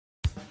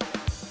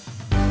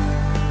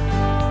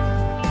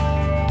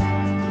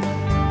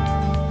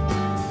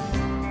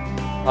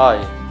Hi,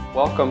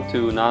 welcome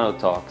to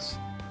Nanotalks.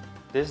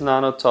 This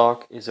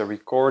Nanotalk is a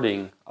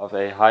recording of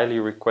a highly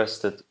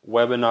requested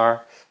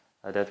webinar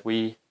that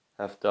we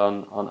have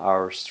done on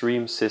our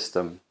stream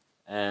system.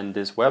 And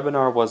this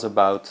webinar was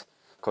about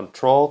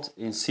controlled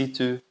in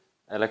situ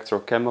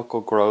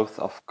electrochemical growth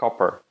of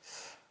copper.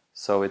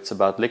 So it's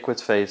about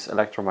liquid phase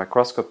electron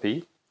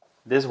microscopy.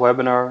 This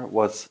webinar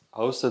was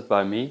hosted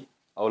by me,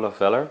 Olaf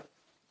Weller,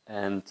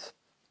 and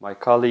my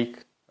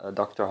colleague,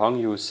 Dr.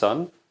 Hongyu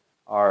Sun,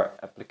 our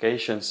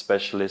application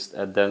specialist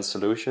at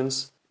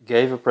DENSsolutions,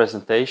 gave a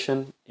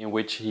presentation in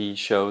which he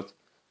showed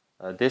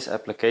this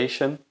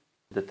application,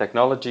 the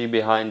technology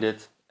behind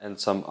it, and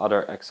some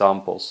other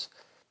examples.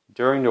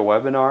 During the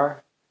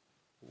webinar,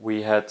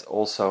 we had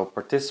also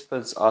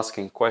participants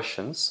asking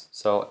questions.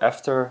 So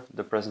after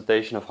the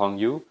presentation of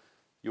Hongyu,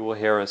 you will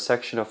hear a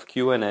section of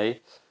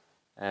Q&A,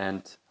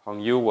 and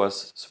Hongyu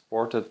was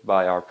supported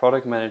by our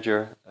product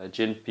manager,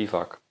 Jin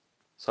Pivak.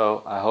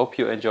 So I hope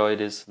you enjoy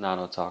this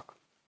Nanotalk.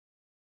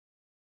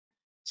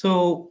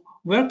 So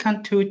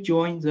welcome to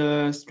join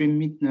the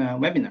stream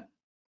webinar.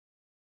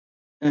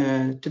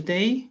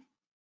 Today,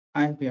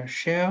 I will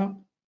share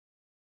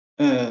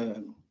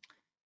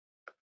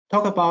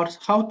talk about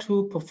how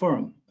to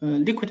perform a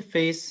liquid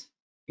phase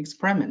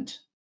experiment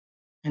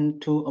and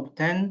to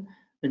obtain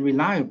the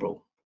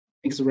reliable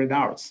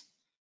results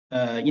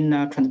in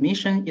a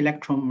transmission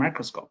electron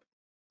microscope.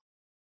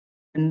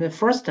 And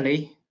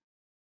firstly,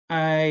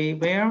 I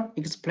will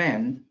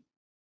explain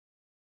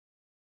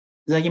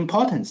the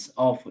importance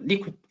of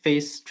liquid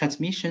phase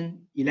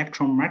transmission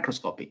electron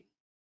microscopy,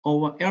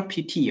 or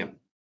LPTEM.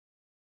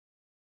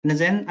 And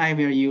then I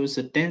will use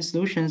the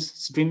DENSsolutions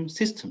stream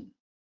system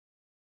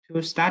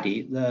to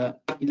study the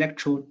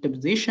electrode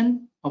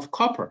deposition of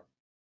copper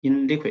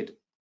in liquid.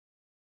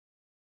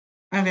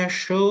 I will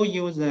show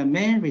you the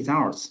main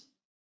results.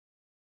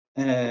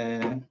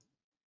 Then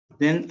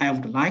I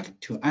would like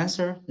to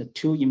answer the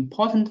two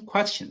important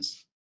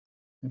questions.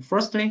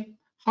 Firstly,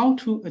 how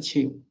to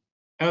achieve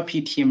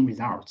LPTEM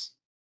results,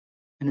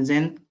 and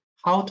then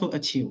how to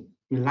achieve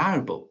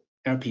reliable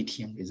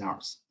LPTEM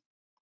results.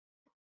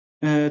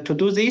 To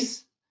do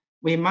this,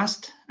 we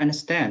must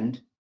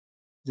understand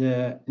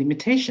the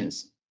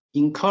limitations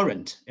in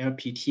current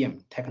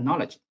LPTEM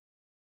technology,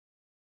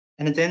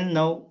 and then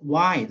know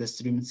why the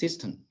stream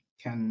system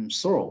can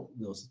solve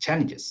those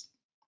challenges.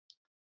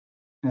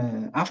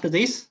 After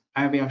this,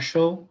 I will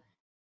show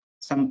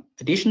some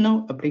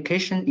additional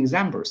application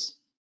examples,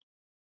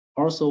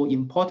 also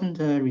important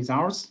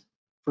results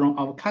from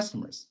our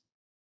customers.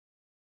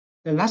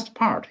 The last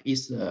part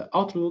is the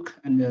outlook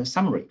and the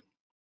summary.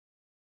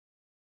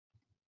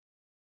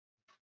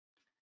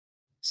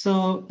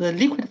 So the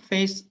liquid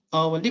phase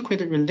or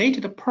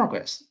liquid-related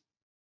process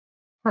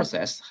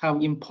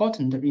have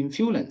important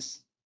influence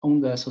on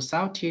the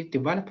society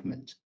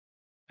development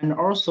and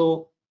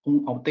also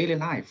on our daily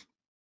life.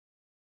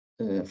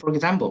 For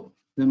example,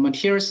 the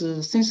materials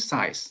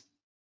synthesized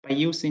by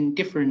using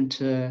different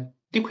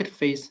liquid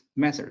phase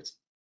methods,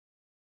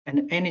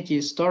 and energy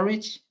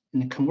storage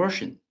and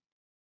conversion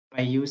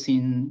by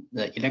using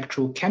the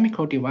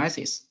electrochemical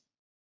devices,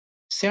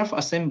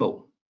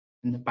 self-assemble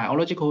and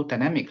biological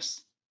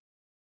dynamics,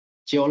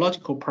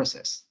 geological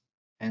process,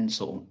 and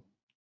so on.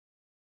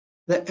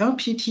 The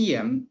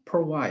LPTEM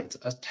provides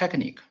a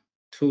technique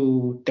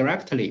to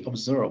directly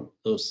observe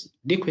those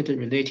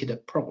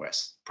liquid-related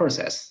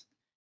process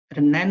at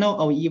a nano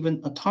or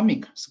even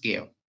atomic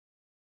scale.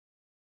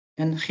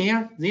 And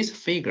here, this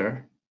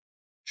figure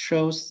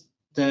shows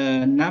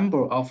the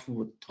number of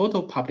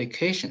total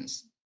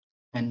publications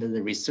and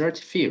the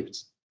research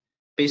fields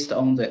based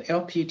on the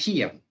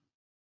LPTEM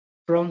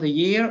from the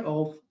year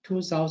of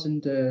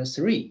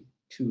 2003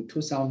 to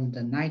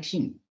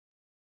 2019.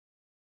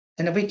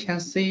 And we can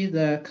see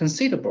the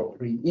considerable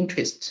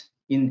interest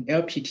in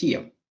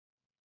LPTEM,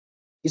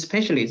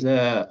 especially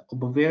the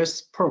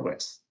obvious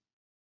progress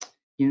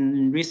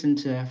in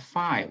recent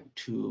 5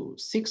 to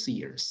 6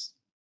 years.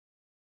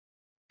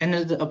 And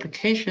the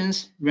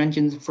applications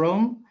ranging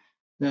from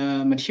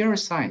the material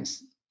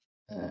science,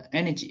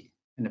 energy,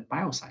 and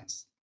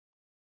bioscience.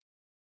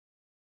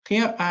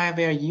 Here I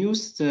will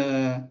use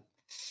the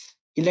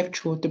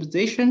electrode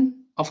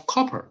deposition of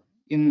copper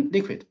in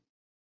liquid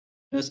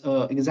as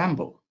an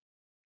example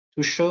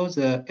to show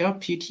the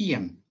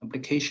LPTEM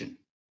application.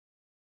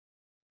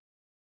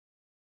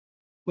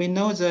 We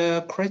know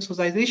the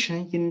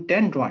crystallization in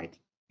dendrite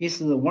is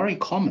very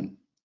common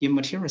in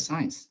material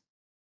science.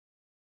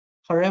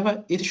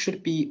 However, it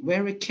should be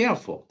very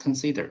carefully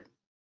considered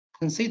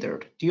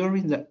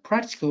during the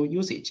practical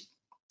usage.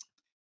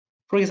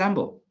 For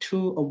example,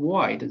 to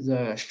avoid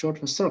the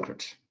short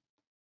circuit,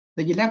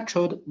 the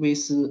electrode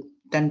with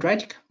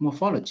dendritic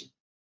morphology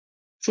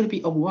should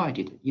be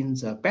avoided in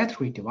the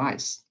battery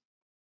device.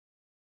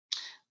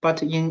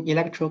 But in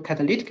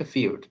electrocatalytic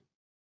field,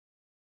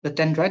 the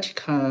dendritic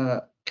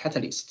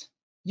catalyst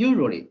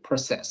usually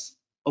process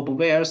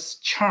obvious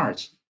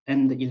charge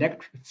and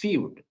electric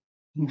field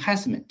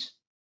enhancement.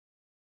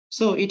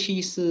 So it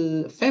is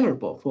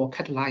favorable for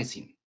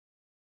catalyzing.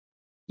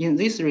 In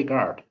this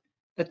regard,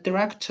 the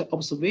direct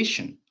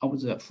observation of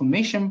the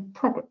formation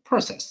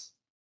process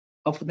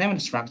of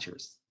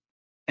nanostructures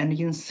and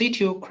in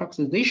situ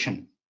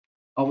characterization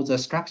of the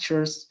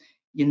structures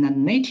in a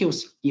native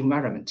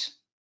environment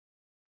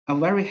are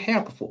very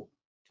helpful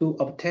to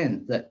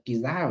obtain the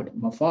desired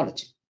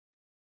morphology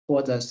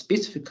for the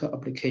specific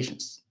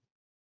applications.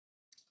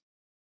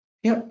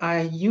 Here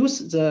I use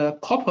the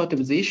copper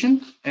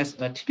deposition as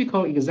a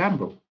typical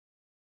example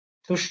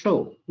to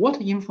show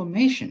what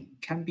information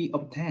can be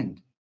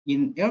obtained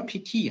in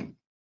LPTEM,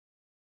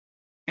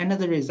 and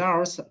the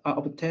results are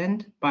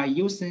obtained by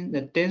using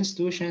the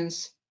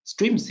DENSsolutions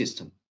stream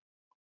system.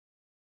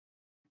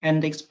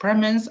 And the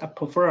experiments are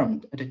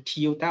performed at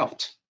TU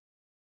Delft.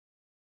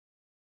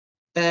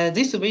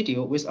 This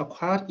video was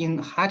acquired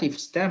in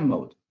HAADF-STEM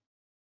mode,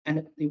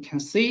 and you can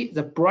see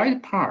the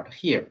bright part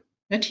here.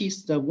 That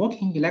is the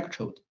working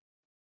electrode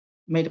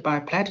made by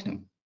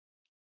platinum.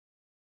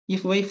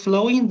 If we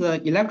flow in the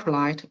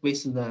electrolyte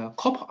with the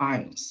copper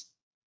ions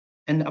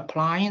and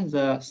applying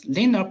the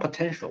linear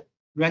potential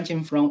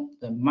ranging from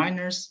the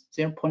minus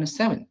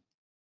 0.7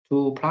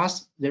 to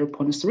plus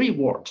 0.3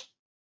 volt,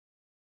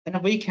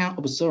 and we can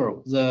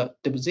observe the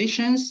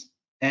depositions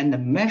and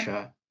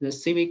measure the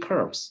CV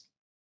curves.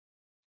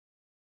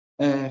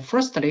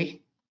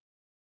 Firstly,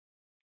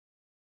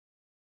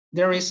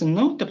 there is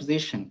no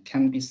deposition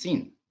can be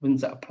seen when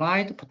the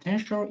applied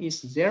potential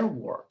is 0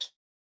 volt.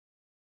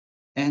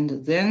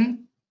 And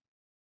then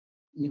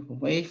if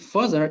we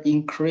further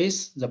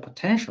increase the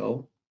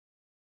potential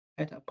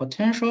at a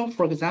potential,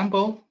 for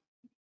example,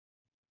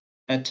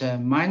 at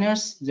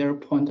minus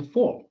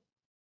 0.4,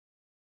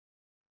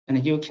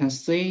 and you can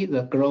see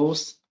the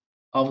growth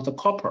of the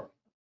copper.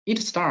 It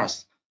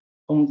starts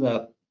on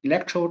the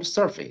electrode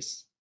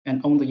surface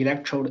and on the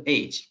electrode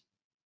edge.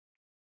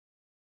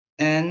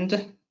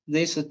 And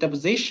this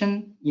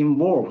deposition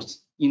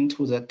evolves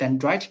into the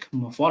dendritic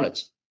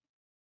morphology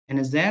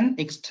and then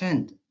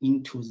extend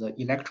into the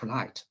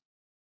electrolyte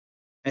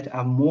at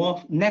a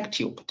more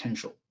negative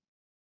potential.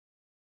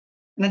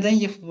 And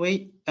then if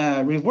we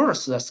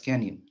reverse the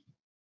scanning,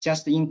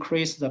 just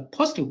increase the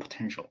positive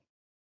potential,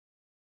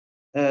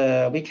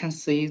 we can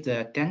see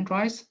the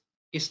dendrites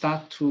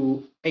start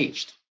to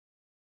age.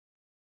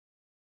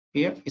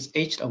 Here it's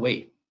aged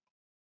away.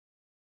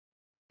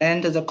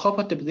 And the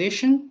copper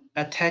deposition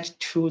attached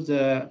to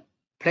the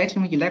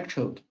platinum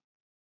electrode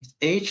is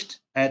aged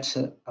at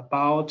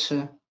about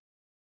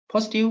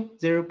positive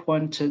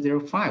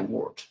 0.05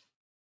 volt.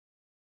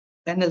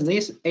 And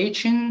this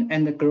aging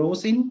and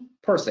growing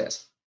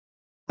process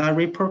are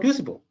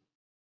reproducible.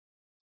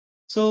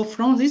 So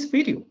from this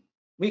video,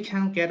 we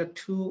can get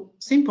two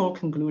simple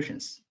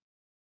conclusions.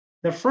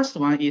 The first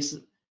one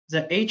is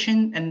the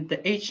aging and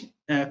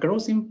the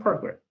growing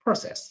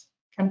process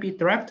can be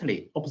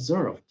directly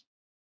observed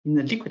in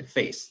the liquid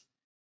phase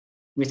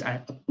with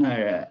a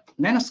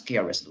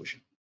nanoscale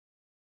resolution.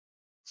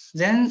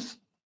 Then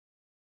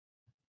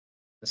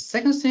the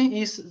second thing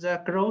is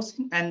the growth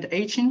and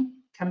aging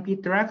can be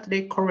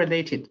directly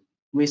correlated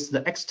with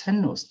the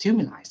external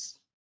stimuli.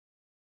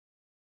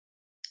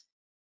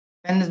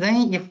 And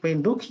then if we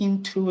look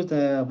into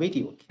the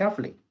video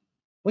carefully,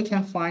 we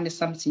can find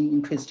something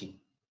interesting.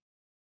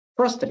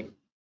 Firstly,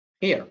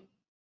 here,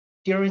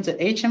 during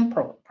the aging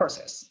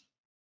process,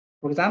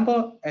 for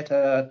example,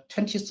 at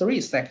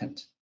 23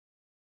 seconds,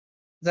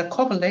 the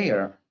copper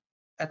layer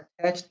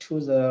attached to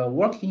the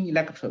working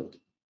electrode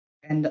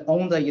and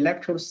on the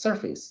electrode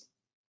surface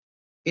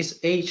is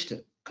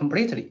aged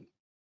completely,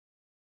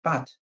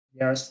 but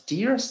there are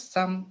still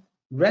some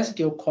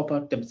residual copper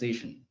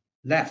deposition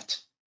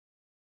left,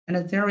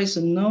 and there is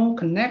no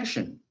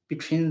connection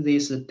between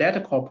this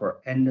dead copper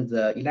and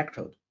the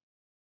electrode.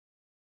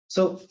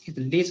 So it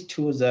leads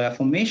to the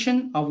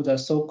formation of the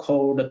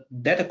so-called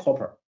dead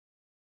copper.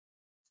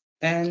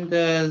 And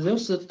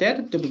those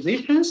dead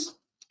depositions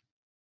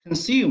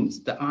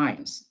consumes the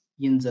ions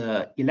in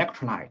the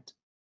electrolyte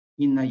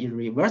in an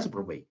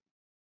irreversible way.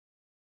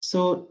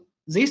 So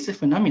this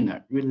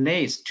phenomenon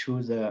relates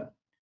to the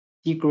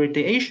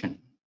degradation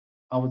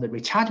of the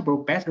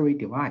rechargeable battery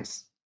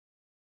device.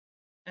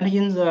 And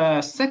in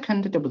the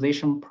second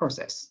deposition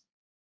process,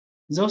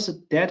 those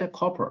dead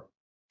copper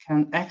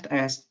can act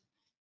as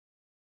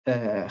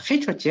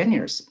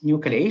heterogeneous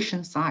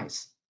nucleation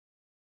sites.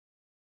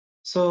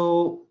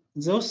 So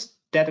those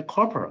dead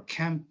copper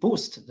can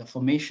boost the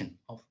formation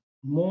of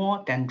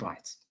more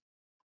dendrites.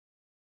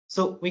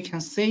 So we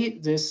can see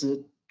this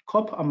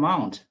copper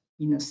amount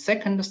in the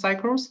second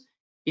cycles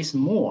is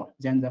more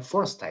than the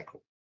first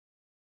cycle.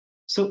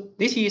 So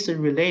this is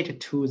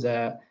related to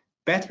the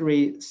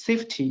battery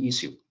safety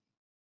issue.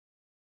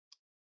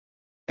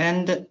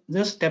 And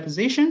those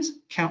depositions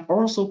can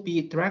also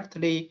be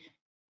directly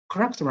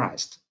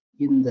characterized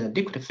in the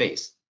liquid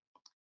phase,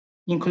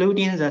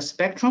 including the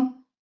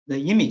spectrum, the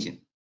imaging,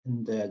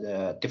 and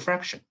the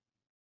diffraction.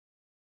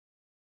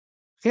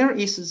 Here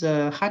is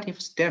the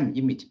HAADF-STEM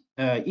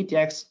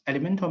EDX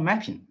elemental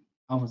mapping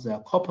of the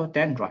copper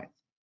dendrite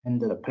and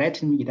the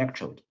platinum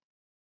electrode.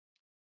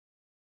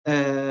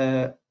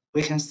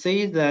 we can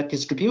see the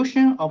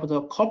distribution of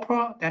the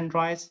copper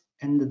dendrites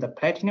and the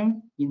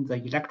platinum in the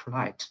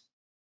electrolyte.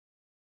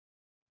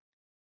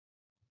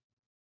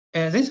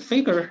 This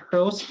figure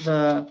shows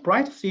the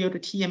bright field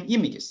TM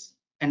images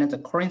and the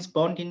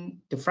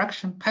corresponding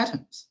diffraction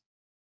patterns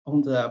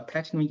on the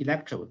platinum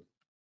electrode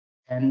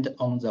and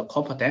on the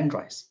copper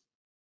dendrites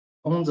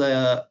on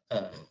the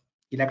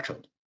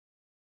electrode.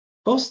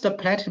 Both the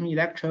platinum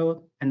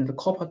electrode and the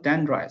copper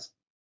dendrites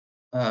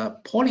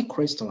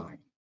polycrystalline.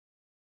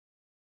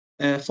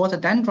 For the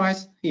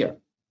dendrites here,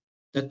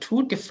 the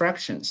two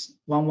diffractions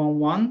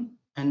 111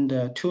 and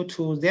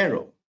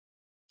 220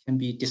 can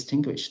be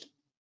distinguished.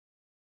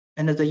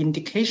 And the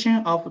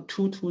indication of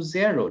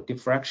 220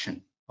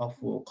 diffraction of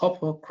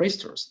copper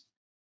crystals,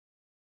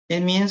 it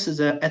means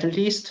that at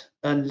least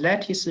a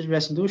lattice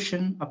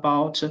resolution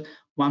about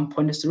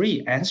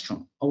 1.3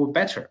 angstrom or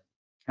better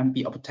can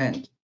be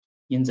obtained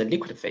in the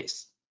liquid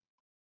phase.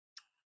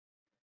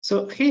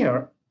 So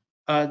here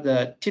are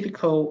the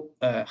typical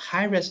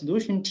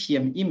high-resolution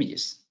TM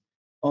images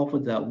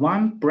of the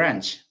one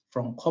branch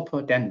from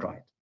copper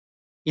dendrite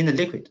in the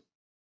liquid.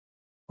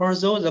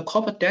 Although the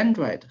copper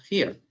dendrite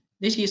here,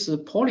 this is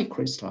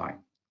polycrystalline,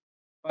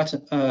 but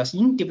an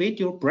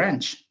individual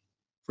branch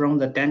from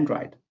the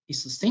dendrite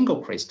is a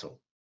single crystal.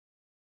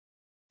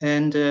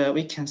 And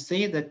we can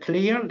see the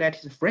clear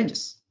lattice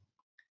fringes.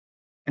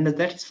 And the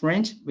lattice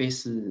fringe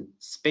with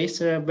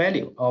spacer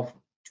value of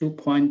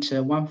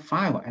 2.15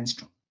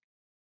 angstrom.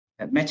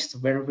 That matches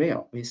very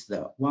well with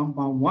the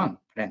 111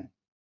 plan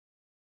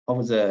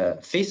of the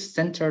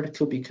face-centered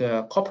cubic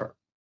copper.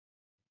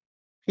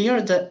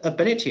 Here, the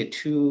ability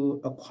to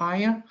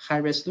acquire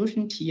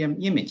high-resolution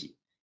TM image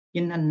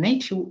in a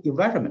native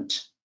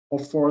environment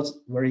offers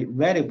very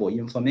valuable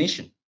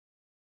information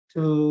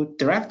to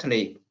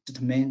directly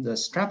determine the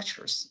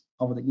structures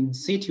of the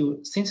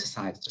in-situ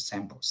synthesized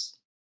samples.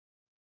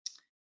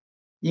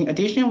 In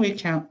addition, we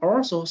can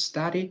also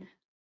study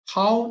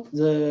how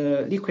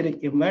the liquid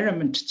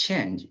environment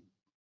change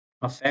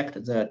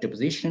affect the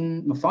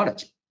deposition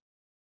morphology.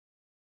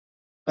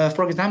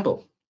 For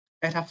example,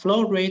 at a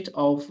flow rate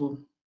of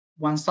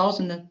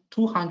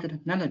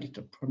 1,200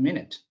 nanoliter per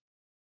minute,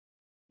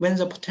 when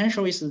the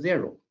potential is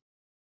 0,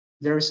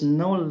 there is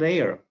no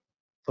layer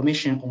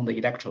formation on the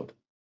electrode.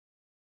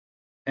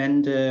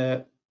 And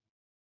there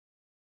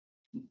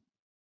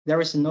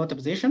is no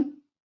deposition.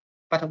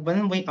 But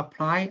when we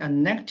apply a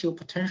negative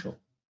potential,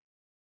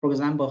 for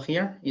example,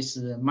 here is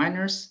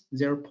minus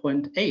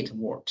 0.8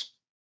 volt,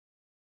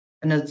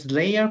 and the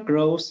layer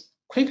grows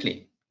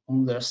quickly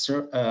on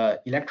the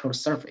electrode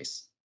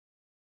surface.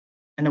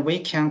 And we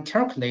can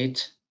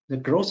calculate the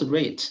growth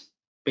rate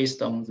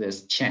based on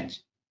this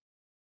change.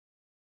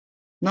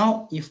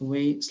 Now, if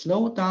we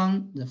slow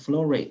down the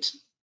flow rate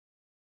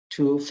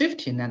to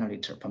 50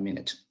 nanoliter per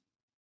minute,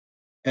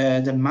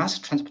 the mass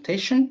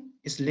transportation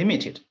is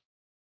limited.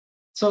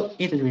 So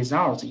it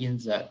results in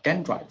the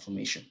dendrite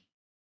formation.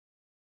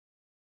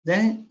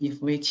 Then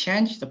if we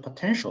change the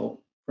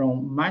potential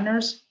from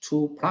minus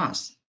to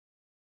plus,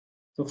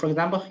 so for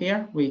example,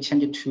 here we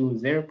change it to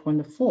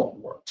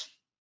 0.4 volt.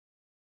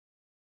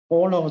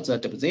 All of the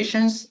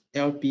depositions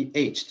will be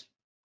aged.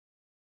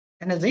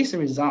 And this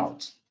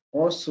result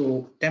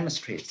also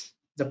demonstrates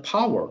the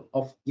power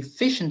of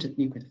efficient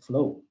liquid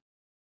flow,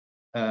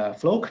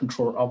 flow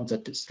control of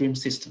the stream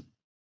system.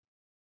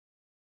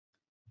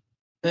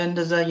 And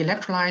the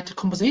electrolyte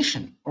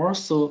composition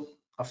also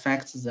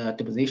affects the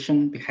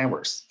deposition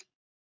behaviors.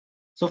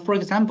 So for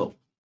example,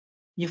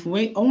 if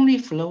we only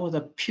flow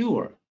the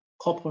pure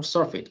copper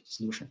sulfate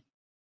solution,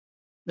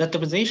 the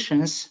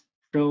depositions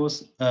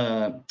shows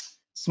a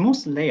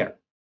smooth layer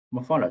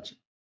morphology.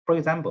 For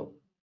example,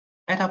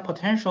 at a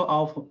potential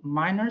of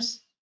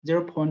minus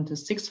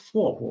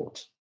 0.64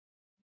 volt,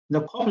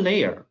 the copper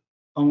layer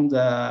on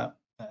the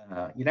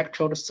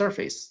electrode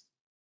surface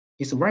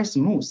is very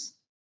smooth.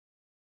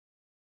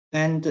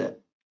 And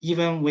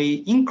even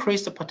we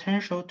increase the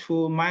potential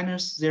to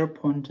minus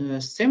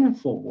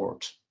 0.74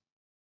 volt,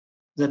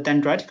 the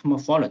dendritic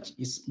morphology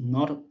is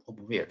not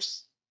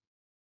obvious.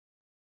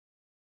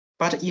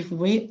 But if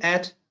we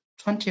add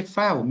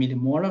 25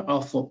 millimolar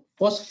of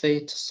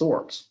phosphate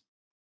salt,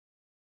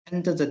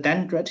 and the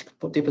dendritic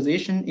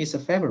deposition is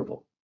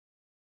favorable.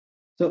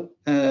 So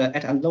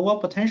at a lower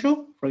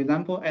potential, for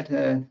example, at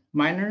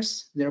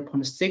minus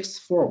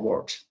 0.64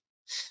 volt,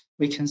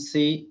 we can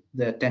see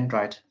the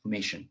dendrite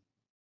formation.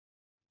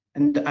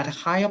 And at a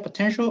higher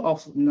potential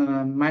of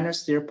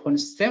minus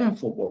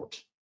 0.74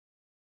 volt,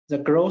 the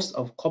growth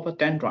of copper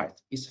dendrite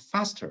is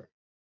faster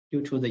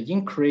due to the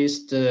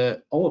increased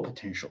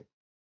overpotential.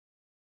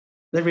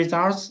 The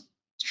results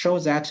show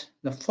that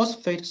the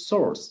phosphate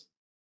source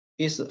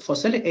is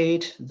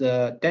facilitate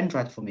the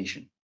dendrite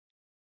formation.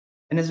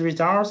 And the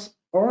results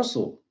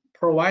also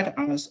provide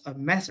us a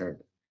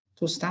method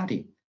to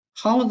study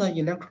how the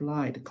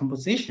electrolyte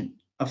composition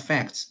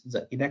affects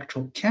the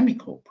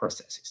electrochemical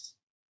processes.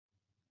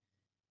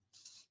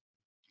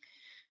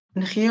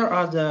 And here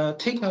are the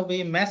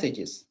takeaway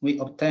messages we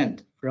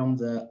obtained from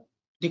the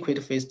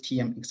liquid phase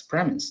TM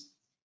experiments.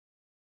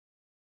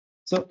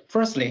 So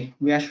firstly,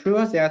 we are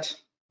sure that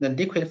the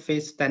liquid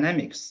phase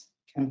dynamics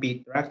can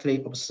be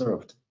directly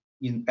observed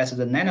at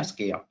the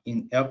nanoscale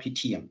in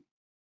LPTEM.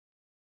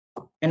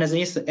 And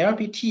this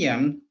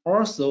LPTEM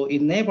also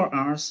enables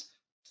us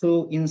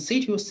to in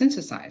situ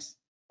synthesize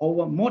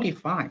or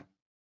modify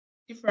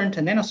different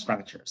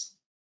nanostructures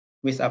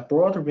with a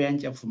broad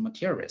range of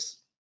materials.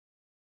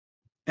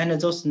 And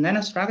those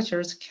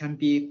nanostructures can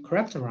be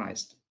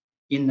characterized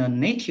in a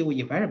native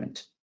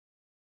environment,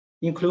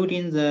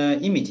 including the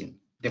imaging,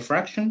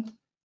 diffraction,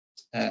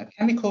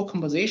 chemical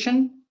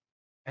composition,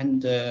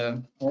 and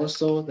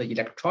also the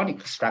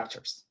electronic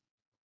structures.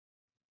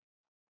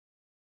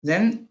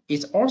 Then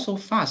it's also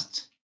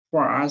fast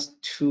for us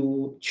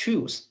to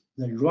choose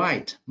the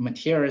right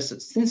materials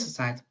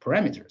synthesized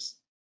parameters.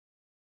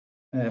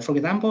 For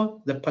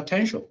example, the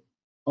potential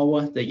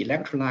or the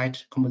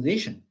electrolyte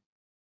composition.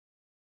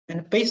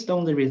 And based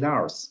on the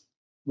results,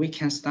 we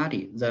can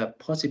study the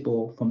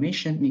possible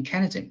formation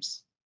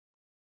mechanisms.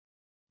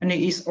 And it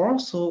is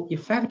also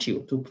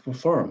effective to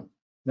perform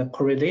the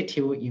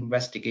correlative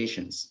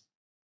investigations.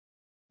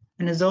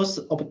 And those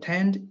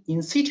obtained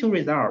in situ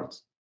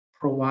results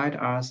provide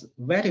us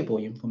valuable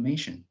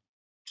information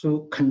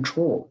to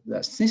control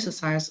the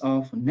synthesis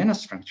of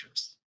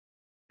nanostructures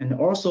and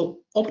also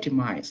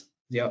optimize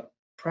their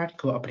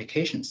practical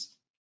applications.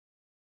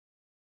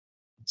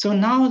 So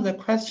now the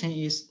question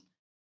is,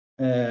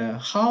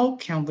 how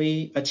can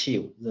we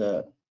achieve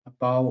the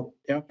above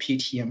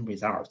LPTEM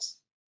results?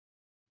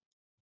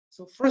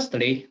 So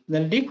firstly,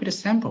 the liquid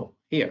sample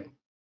here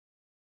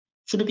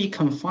should be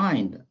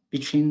confined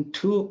between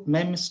two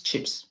MEMS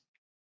chips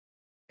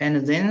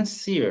and then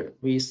sealed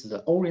with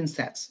the O-ring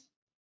sets.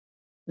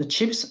 The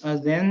chips are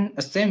then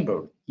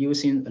assembled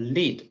using a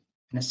lid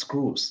and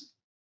screws.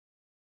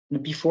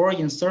 And before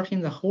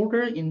inserting the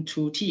holder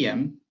into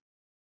TM,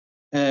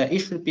 it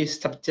should be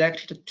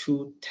subjected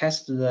to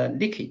test the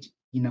leakage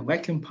in a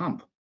vacuum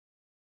pump.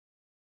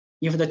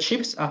 If the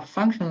chips are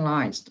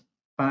functionalized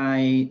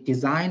by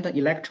designed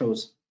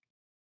electrodes,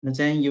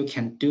 then you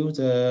can do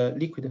the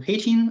liquid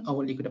heating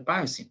or liquid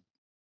biosing.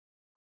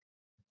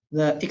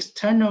 The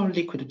external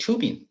liquid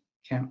tubing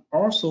can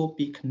also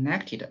be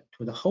connected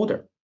to the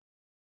holder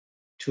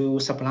to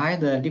supply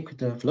the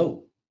liquid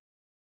flow.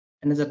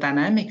 And the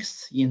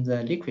dynamics in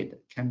the liquid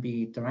can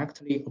be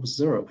directly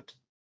observed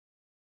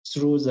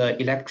through the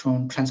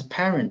electron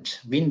transparent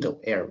window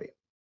area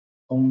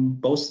on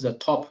both the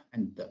top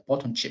and the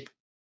bottom chip.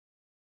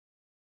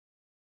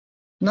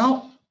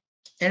 Now,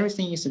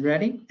 everything is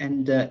ready,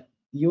 and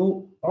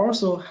you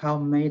also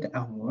have made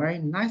a very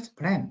nice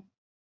plan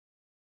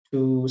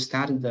to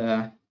start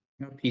the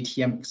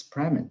LPTEM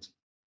experiment.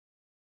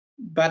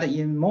 But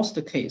in most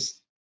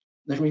cases,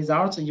 the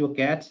results you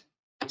get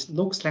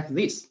looks like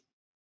this.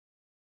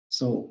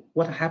 So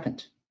what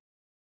happened?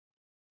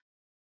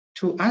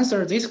 To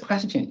answer this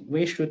question,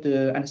 we should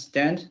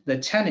understand the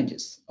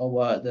challenges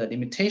or the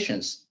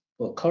limitations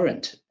for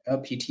current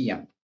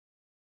LPTEM.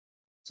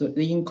 So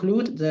they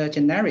include the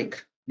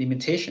generic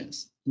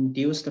limitations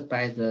induced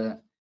by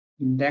the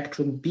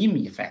electron beam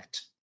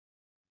effect,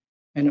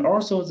 and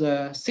also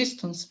the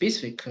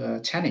system-specific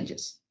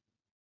challenges.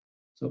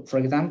 So for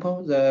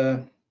example,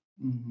 the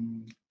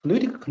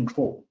fluidic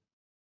control,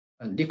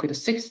 liquid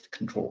sixth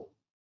control,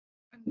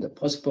 and the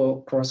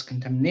possible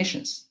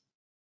cross-contaminations,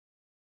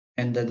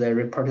 and the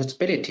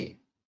reproducibility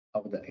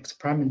of the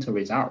experimental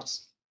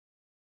results.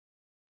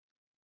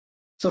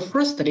 So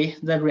firstly,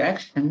 the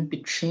reaction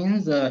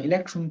between the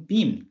electron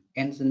beam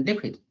and the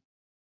liquid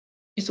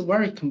is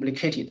very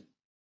complicated.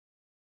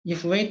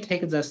 If we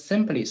take the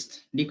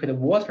simplest liquid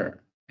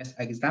water as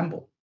an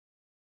example,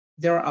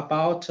 there are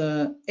about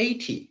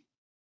 80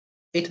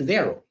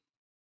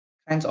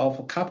 kinds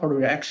of coupled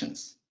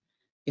reactions.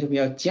 It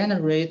will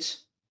generate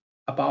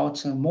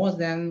about more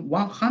than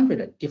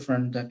 100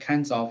 different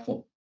kinds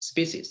of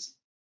species.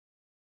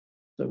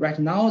 So right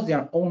now, there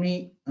are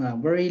only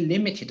very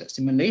limited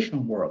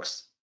simulation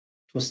works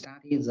to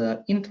study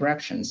the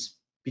interactions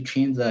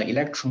between the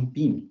electron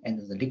beam and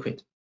the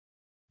liquid.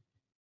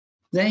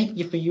 Then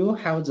if you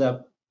have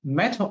the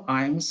metal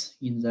ions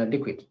in the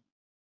liquid,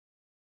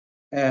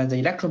 the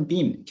electron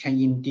beam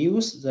can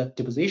induce the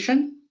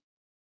deposition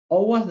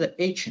or the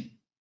etching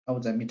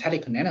of the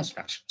metallic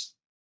nanostructures.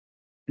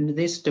 And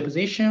this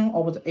deposition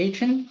of the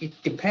etching,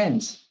 it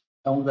depends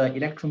on the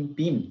electron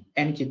beam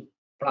energy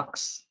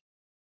flux.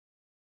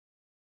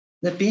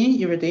 The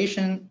beam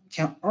irradiation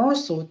can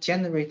also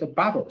generate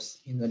bubbles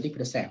in the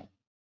liquid cell.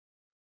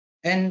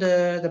 And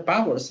the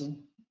bubbles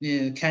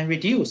can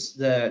reduce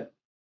the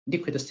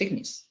liquid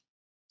thickness.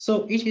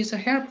 So it is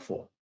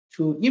helpful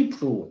to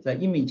improve the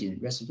imaging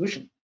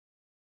resolution.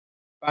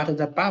 But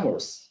the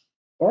bubbles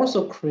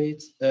also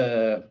create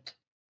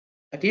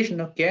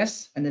additional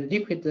gas and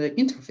liquid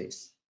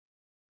interface.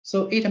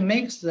 So it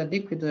makes the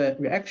liquid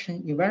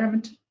reaction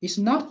environment is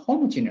not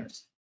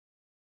homogeneous.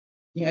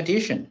 In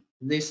addition,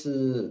 these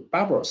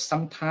bubbles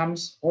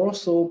sometimes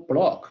also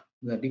block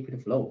the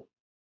liquid flow.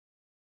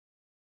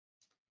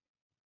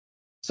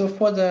 So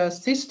for the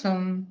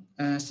system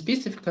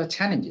specific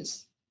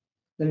challenges,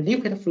 the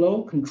liquid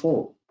flow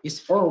control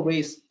is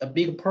always a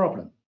big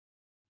problem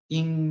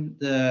in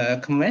the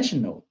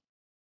conventional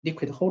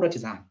liquid holder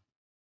design,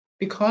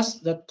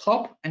 because the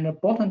top and the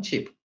bottom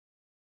chip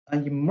are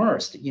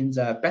immersed in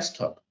the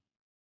desktop,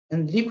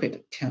 and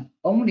liquid can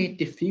only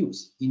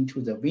diffuse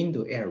into the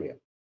window area.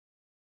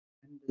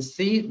 And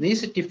see,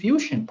 this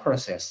diffusion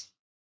process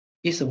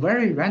is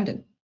very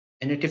random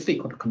and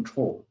difficult to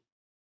control.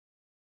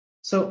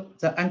 So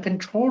the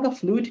uncontrolled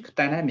fluidic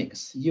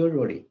dynamics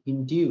usually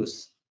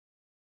induce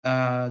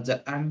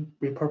the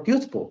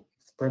unreproducible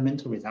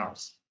experimental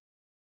results.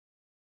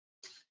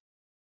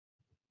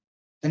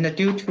 And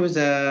due to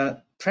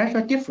the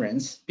pressure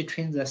difference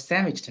between the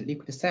sandwiched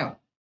liquid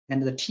cell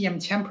and the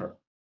TM chamber,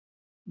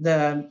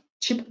 the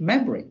chip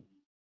membrane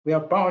will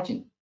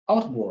bulge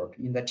outward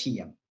in the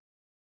TM.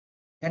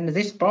 And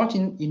this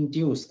bulging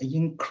induces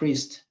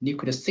increased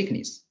liquid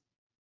thickness,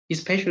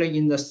 especially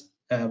in the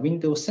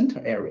window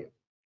center area.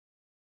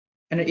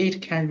 And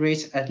it can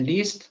reach at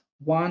least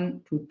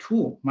 1 to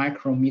 2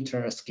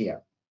 micrometer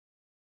scale.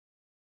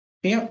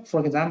 Here,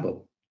 for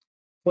example,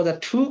 for the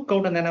 2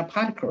 gold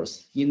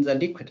nanoparticles in the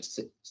liquid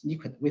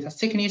with a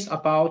thickness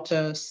about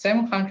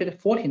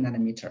 740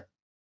 nanometer,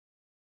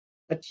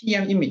 the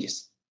TM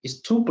images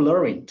is too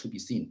blurry to be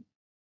seen.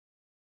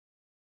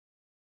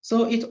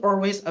 So it's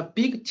always a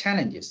big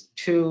challenge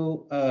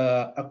to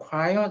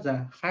acquire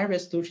the high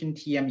resolution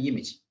TM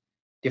image,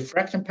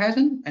 diffraction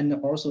pattern, and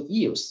also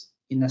yields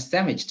in a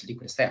sandwiched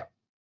liquid cell.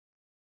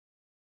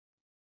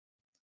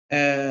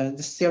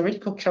 The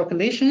theoretical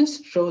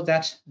calculations show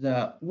that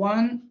the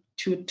 1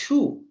 to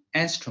 2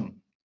 angstrom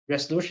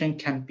resolution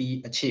can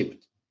be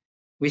achieved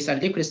with a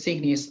liquid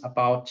thickness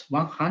about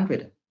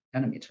 100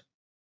 nanometer.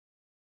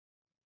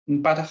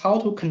 But how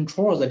to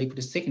control the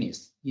liquid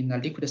thickness in a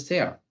liquid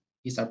cell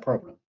is a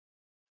problem.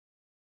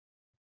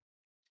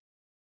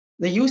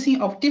 The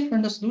using of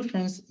different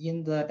solutions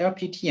in the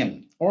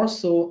LPTEM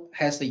also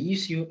has the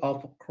issue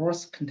of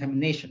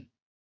cross-contamination.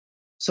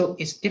 So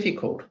it's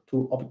difficult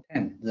to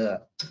obtain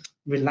the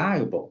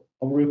reliable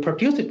or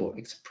reproducible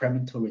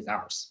experimental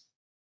results.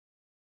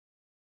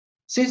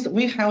 Since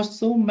we have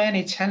so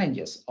many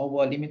challenges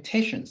or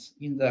limitations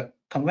in the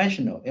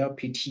conventional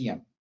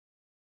LPTEM,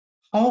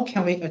 how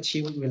can we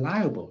achieve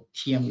reliable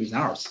TM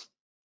results?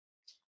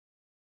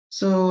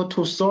 So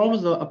to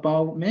solve the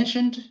above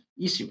mentioned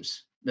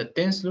issues, the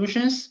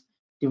DENSsolutions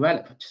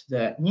developed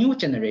the new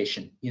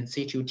generation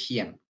in-situ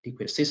TM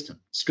liquid system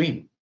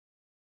stream.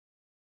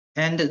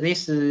 And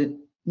this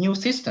new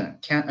system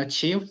can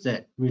achieve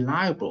the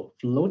reliable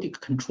fluidic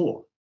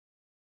control.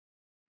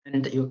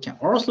 And you can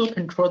also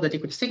control the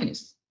liquid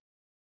thickness.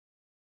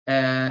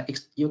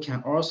 You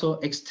can also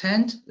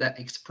extend the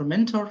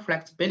experimental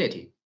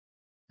flexibility,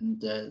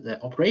 and the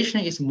operation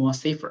is more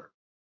safer.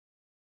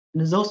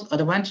 And those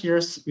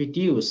advantages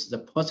reduce the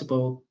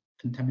possible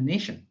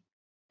contamination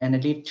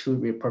and lead to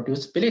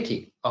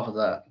reproducibility of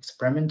the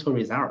experimental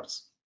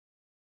results.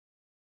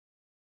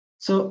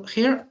 So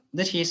here,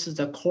 that is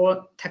the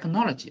core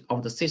technology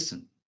of the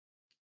system.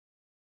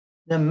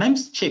 The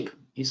MEMS chip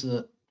is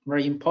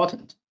very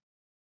important.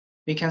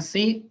 We can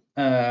see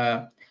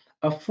a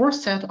full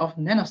set of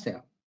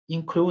Nano-Cell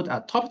include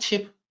a top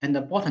chip and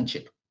a bottom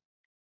chip.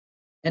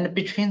 And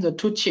between the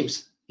two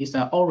chips is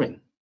an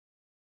O-ring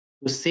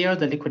to seal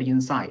the liquid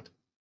inside.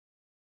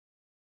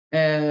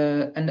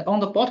 And on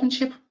the bottom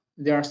chip,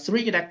 there are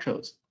 3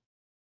 electrodes.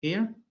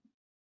 Here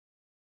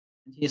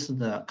is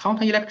the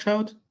counter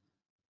electrode,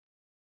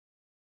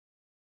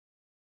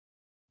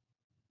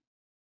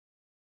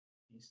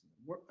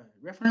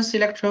 reference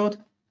electrode,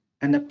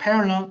 and a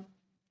parallel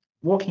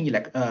working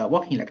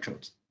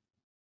electrodes.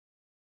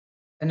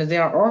 And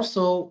there are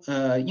also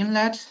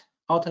inlet,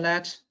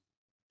 outlet,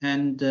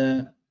 and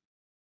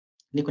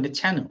liquid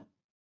channel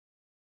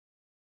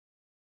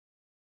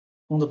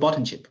on the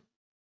bottom chip.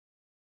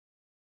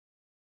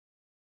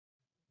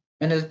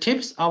 And the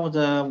tips of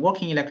the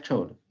working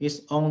electrode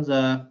is on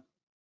the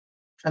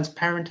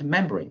transparent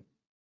membrane.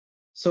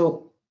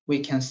 So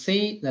we can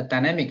see the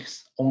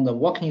dynamics on the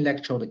working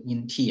electrode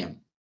in TM.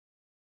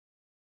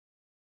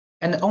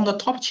 And on the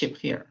top chip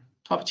here,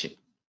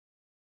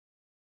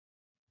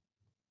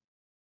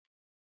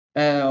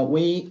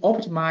 we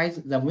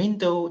optimize the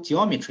window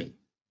geometry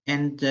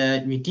and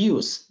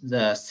reduce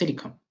the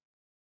silicon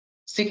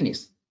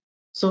thickness.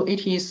 So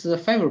it is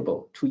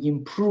favorable to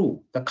improve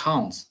the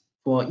counts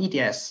for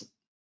EDX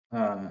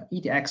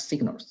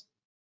signals.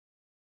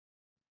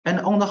 And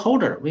on the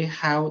holder, we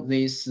have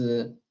these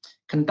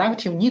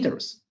conductive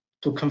needles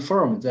to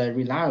confirm the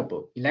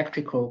reliable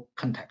electrical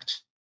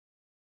contact.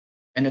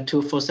 And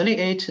to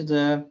facilitate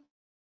the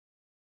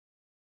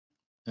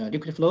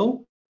liquid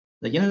flow,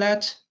 the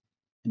inlet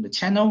and the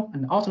channel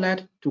and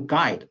outlet to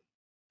guide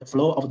the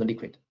flow of the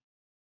liquid.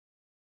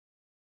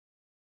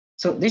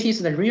 So this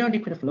is the real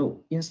liquid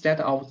flow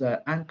instead of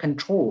the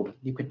uncontrolled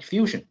liquid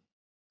diffusion,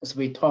 as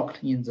we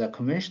talked in the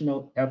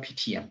conventional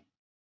LPTEM.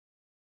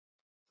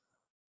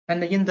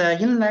 And in the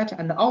inlet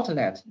and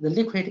outlet, the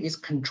liquid is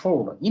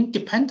controlled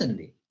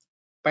independently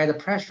by the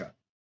pressure.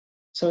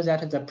 so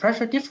that the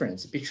pressure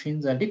difference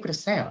between the liquid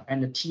cell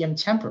and the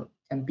TM chamber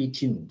can be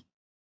tuned.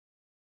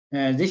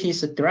 This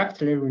is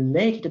directly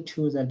related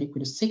to the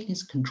liquid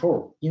thickness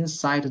control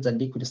inside the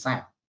liquid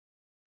cell.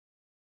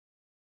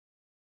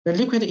 The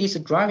liquid is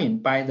driven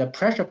by the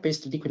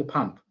pressure-based liquid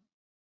pump,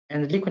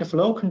 and the liquid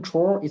flow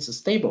control is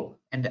stable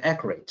and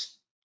accurate.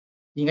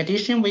 In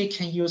addition, we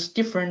can use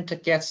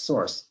different gas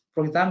source,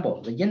 for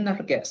example, the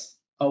inert gas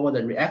or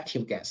the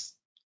reactive gas,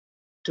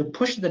 to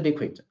push the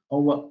liquid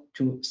or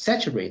to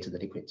saturate the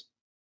liquid,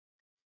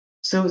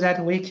 so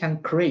that we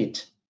can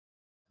create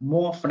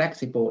more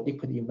flexible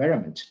liquid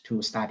environment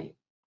to study.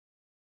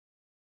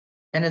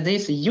 And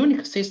this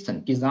unique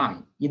system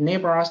design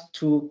enables us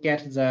to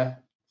get the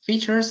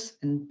features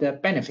and the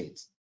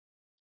benefits.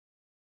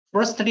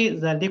 Firstly,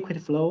 the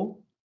liquid flow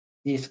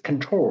is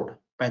controlled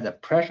by the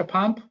pressure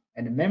pump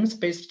and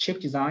MEMS-based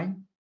chip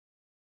design,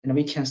 and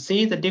we can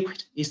see the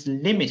liquid is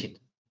limited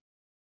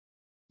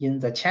in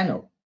the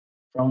channel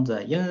from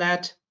the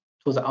inlet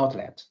to the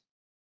outlet.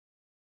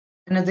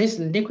 And this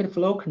liquid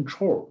flow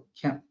control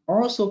can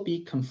also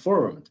be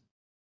confirmed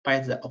by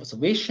the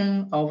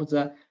observation of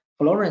the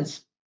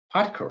Lorentz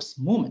particles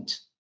movement.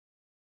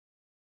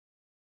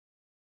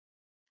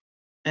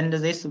 And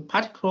this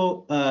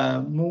particle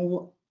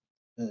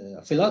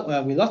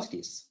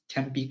velocities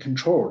can be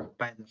controlled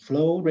by the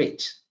flow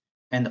rate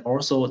and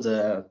also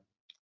the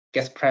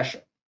gas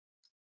pressure.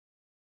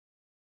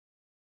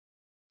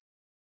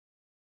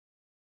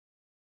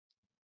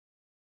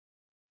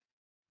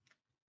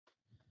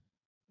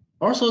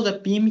 Also, the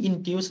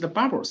beam-induced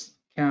bubbles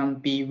can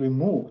be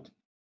removed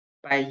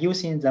by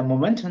using the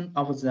momentum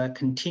of the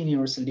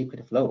continuous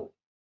liquid flow.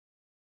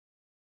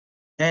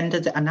 And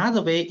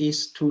another way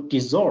is to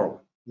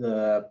dissolve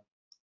the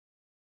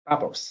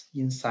bubbles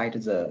inside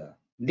the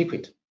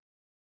liquid.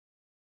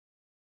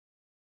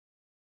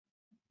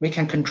 We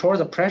can control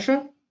the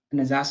pressure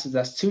and thus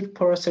the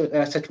super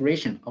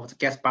saturation of the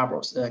gas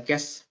bubbles,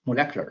 gas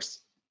molecules.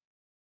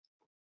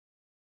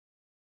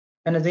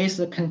 And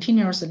this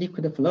continuous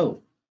liquid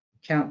flow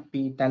can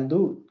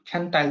dilute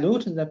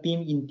the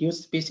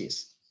beam-induced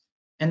species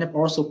and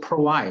also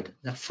provide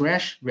the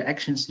fresh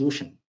reaction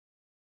solution.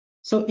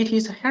 So it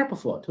is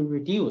helpful to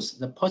reduce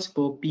the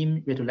possible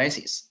beam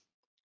radiolysis.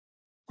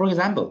 For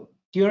example,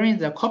 during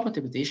the copper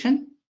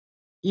deposition,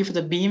 if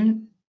the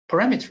beam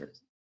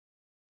parameters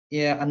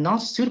are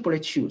not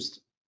suitably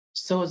chosen,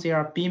 so there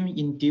are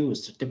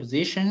beam-induced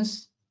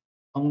depositions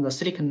on the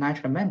silicon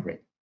nitride membrane.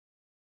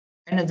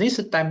 And this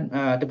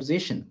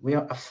deposition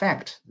will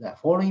affect the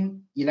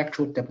following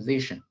electrode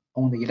deposition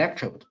on the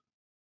electrode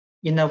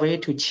in a way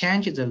to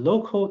change the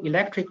local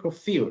electrical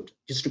field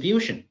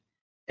distribution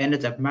and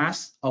the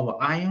mass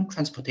of ion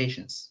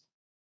transportations.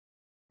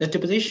 The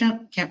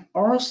deposition can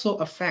also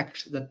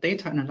affect the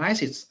data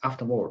analysis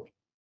afterward.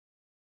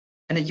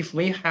 And if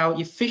we have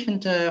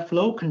efficient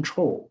flow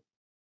control,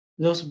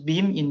 those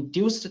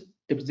beam-induced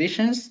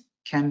depositions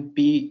can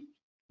be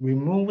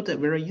removed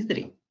very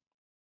easily.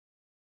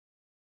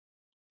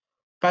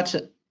 But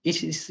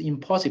it is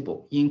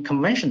impossible in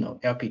conventional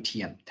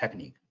LPTEM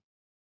technique.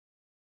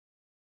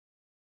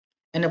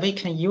 And we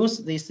can use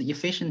this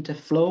efficient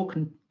flow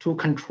to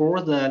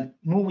control the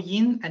move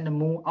in and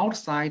move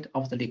outside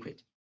of the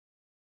liquid.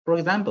 For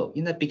example,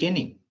 in the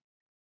beginning,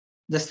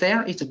 the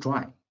cell is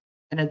dry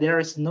and there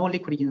is no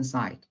liquid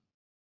inside.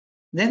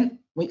 Then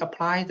we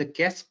apply the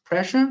gas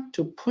pressure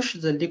to push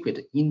the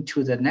liquid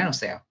into the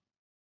nanocell.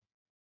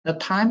 The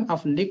time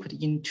of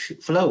liquid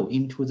flow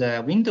into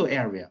the window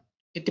area,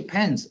 it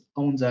depends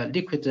on the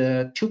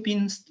liquid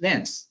tubing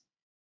length,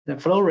 the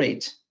flow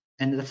rate,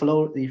 and the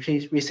flow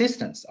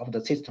resistance of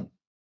the system.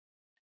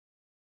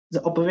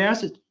 The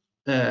obvious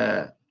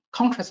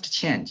contrast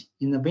change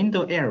in the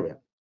window area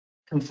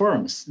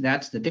confirms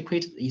that the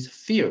liquid is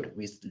filled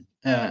with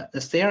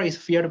the cell is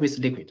filled with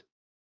liquid,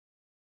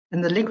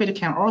 and the liquid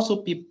can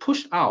also be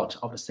pushed out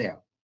of the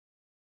cell.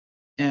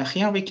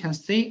 Here we can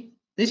see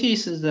this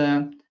is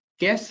the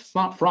gas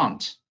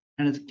front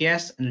and the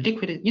gas and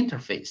liquid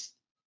interface.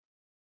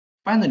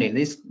 Finally,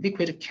 this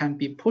liquid can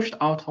be pushed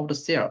out of the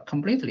cell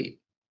completely,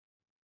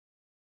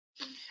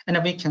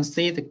 and we can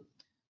see the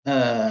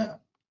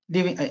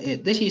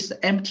this is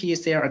the empty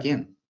cell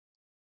again.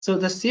 So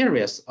the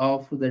series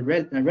of the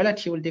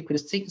relative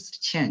liquid thickness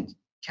change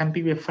can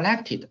be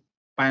reflected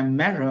by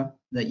measure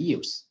the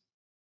yields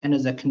and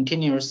the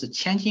continuous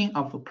changing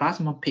of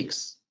plasma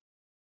peaks.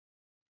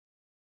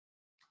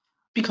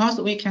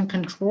 Because we can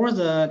control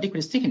the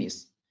liquid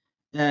thickness,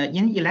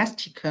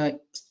 inelastic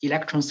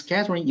electron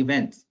scattering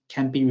events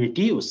can be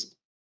reduced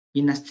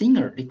in a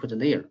thinner liquid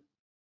layer.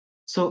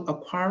 So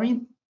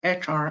acquiring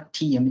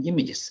HRTM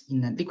images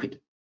in a liquid,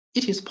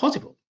 it is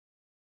possible.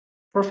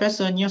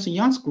 Professor Nielsen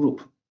Young's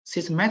group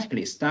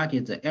systematically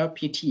studied the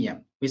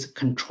LPTEM with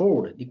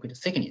controlled liquid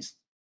thickness.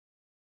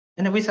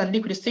 And with a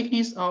liquid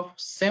thickness of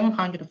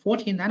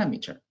 740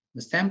 nanometer,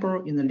 the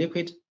sample in the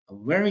liquid are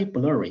very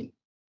blurry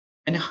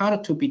and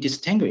hard to be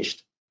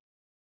distinguished.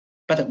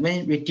 But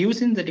when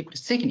reducing the liquid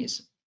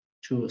thickness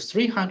to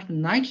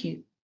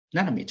 390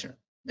 nanometer,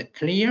 the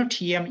clear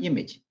TM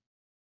image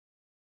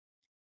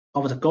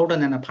of the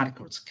golden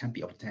nanoparticles can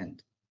be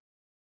obtained.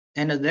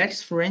 And the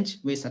lattice fringe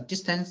with a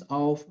distance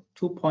of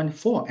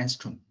 2.4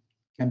 angstrom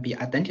can be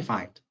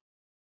identified.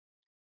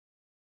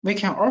 We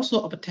can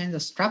also obtain the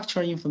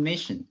structural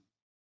information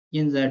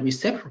in the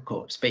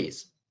reciprocal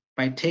space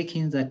by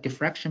taking the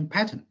diffraction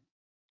pattern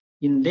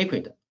in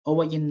liquid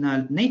or in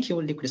a native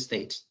liquid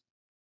state.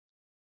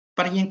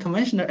 But in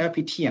conventional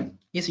LPTEM,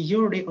 it's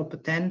usually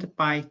obtained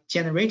by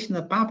generating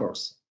the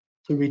bubbles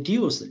to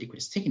reduce the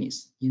liquid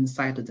thickness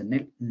inside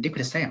the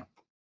liquid cell,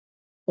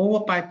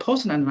 or by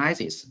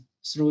post-analysis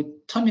through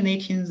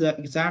terminating the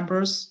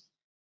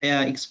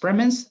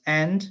experiments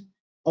and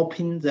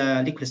opening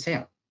the liquid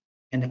cell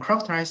and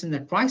characterizing the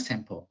dry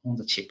sample on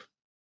the chip.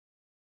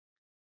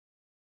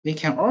 We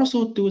can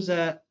also do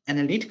the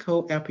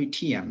analytical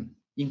LPTEM,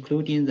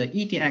 including the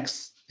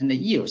EDX and the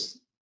yields.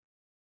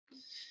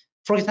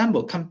 For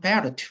example,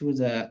 compared to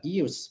the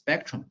yield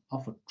spectrum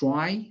of a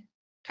dry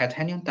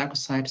titanium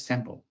dioxide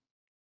sample,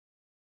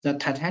 the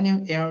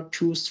titanium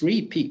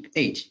L23 peak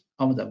edge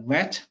of the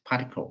wet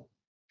particle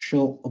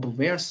show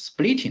obvious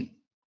splitting.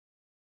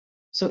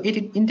 So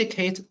it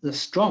indicates the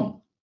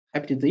strong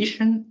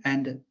hybridization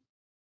and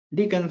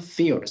ligand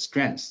field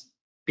strength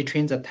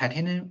between the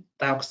titanium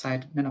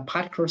dioxide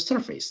nanoparticle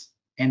surface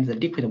and the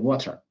liquid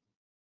water.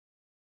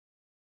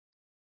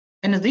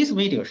 And this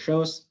video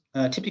shows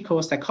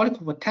typical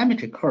cyclical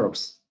voltammetry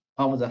curves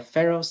of the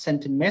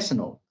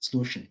ferrocentimethanol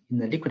solution in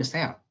the liquid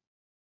cell.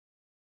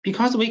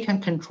 Because we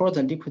can control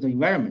the liquid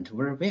environment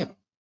very well,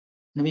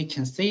 and we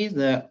can see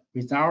the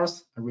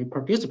results are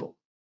reproducible.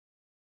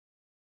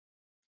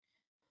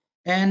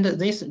 And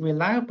this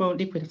reliable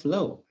liquid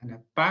flow and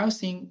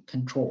biasing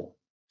control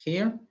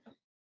here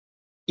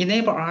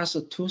enable us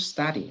to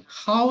study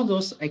how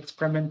those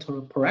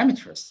experimental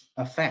parameters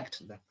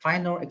affect the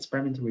final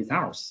experimental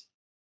results,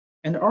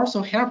 and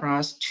also help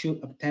us to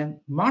obtain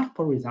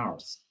multiple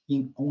results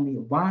in only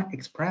one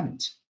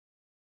experiment.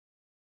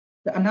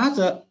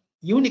 Another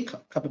unique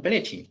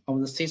capability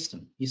of the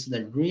system is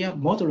the real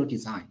modular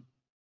design.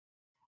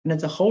 And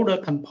the holder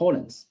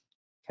components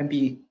can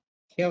be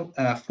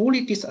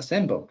fully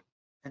disassembled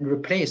and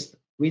replaced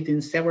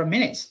within several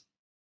minutes.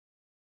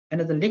 And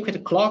the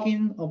liquid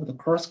clogging of the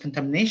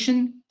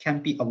cross-contamination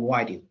can be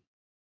avoided.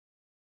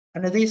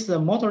 And this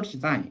modular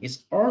design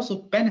is also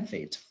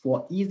benefit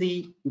for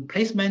easy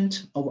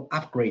replacement or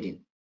upgrading.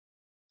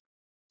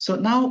 So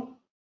now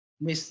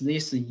with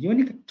this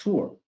unique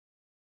tool,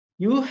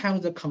 you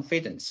have the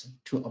confidence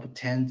to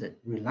obtain the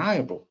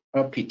reliable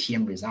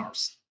LPTEM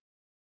results.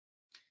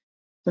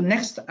 So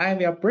next, I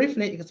will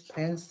briefly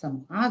explain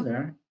some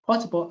other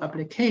possible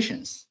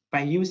applications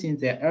by using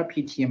the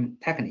LPTEM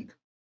technique.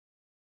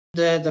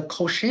 The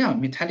co-shell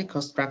metallic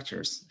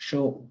structures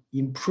show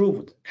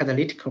improved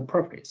catalytical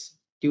properties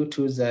due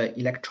to the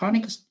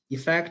electronic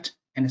effect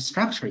and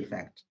structural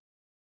effect.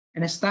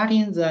 And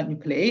studying the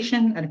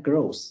nucleation and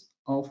growth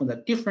of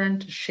the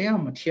different shell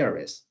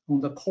materials on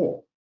the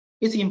core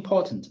is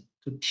important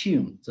to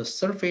tune the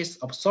surface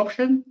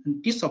absorption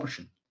and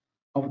desorption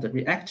of the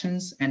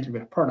reactants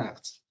and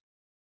products.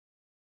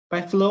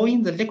 By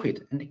flowing the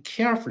liquid and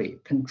carefully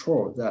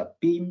control the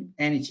beam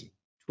energy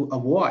to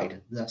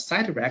avoid the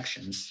side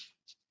reactions,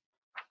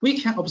 we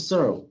can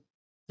observe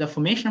the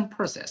formation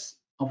process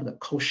of the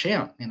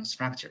co-shell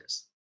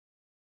nanostructures.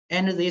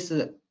 And this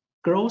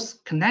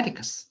growth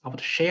kinetics of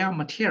the shell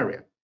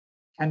material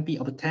can be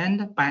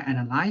obtained by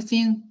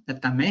analyzing the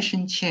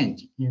dimension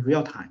change in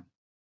real time.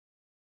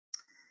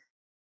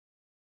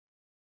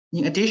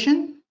 In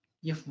addition,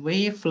 if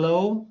we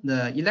flow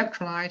the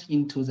electrolyte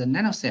into the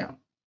Nano-Cell,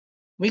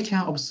 we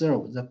can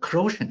observe the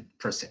corrosion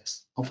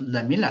process of the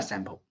lamella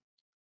sample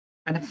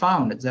and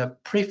found the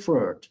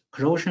preferred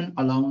corrosion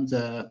along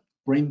the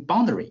grain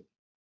boundary.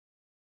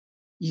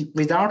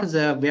 Without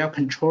the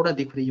well-controlled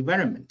liquid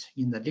environment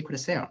in the liquid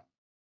cell,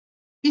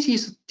 it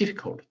is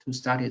difficult to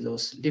study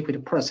those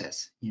liquid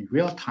processes in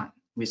real time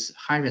with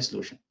high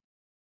resolution.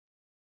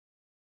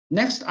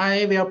 Next,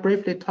 I will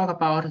briefly talk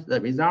about the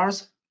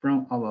results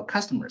from our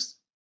customers.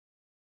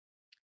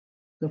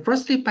 So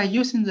firstly, by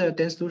using the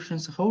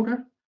DENSsolutions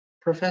holder,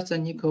 Professor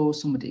Nico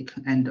Sumdik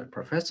and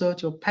Professor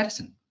Joe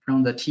Patterson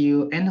from the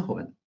TU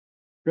Eindhoven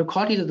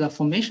recorded the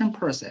formation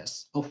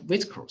process of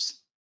viscose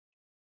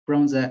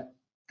from the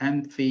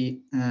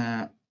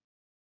amphiphilic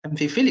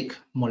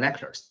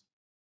molecules.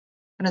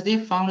 And they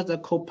found the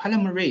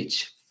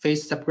copolymer-rich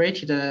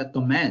phase-separated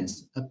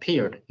domains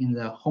appeared in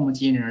the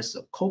homogeneous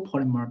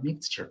copolymer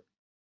mixture,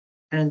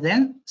 and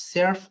then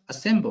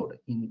self-assembled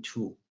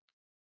into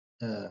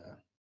the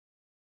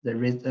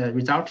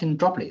resulting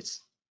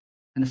droplets,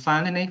 and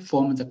finally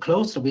form the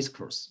closed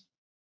viscose.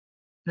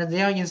 And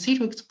their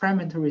in-situ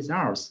experimental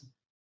results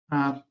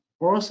are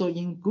also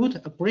in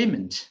good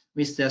agreement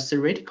with the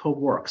theoretical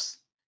works,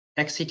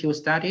 ex-situ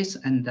studies,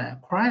 and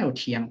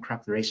cryo-TM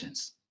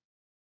calculations.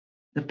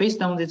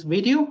 Based on this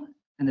video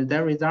and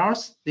their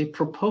results, they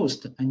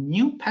proposed a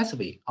new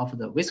pathway of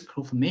the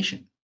viscose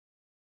formation.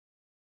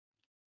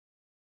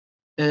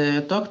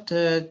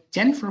 Dr.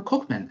 Jennifer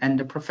Kochman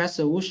and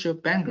Professor Usha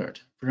Bangert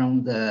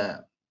from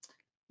the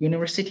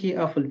University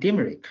of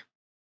Limerick,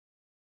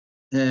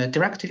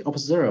 directly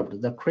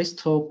observed the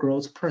crystal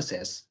growth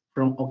process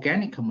from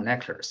organic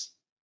molecules.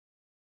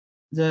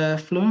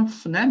 The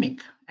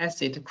fluophonemic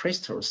acid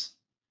crystals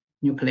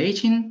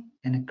nucleating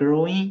and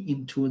growing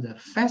into the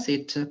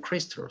facet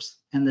crystals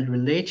and the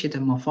related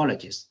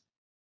morphologies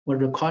were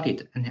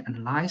recorded and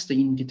analyzed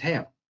in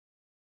detail.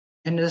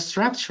 And the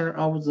structure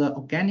of the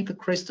organic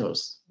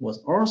crystals was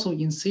also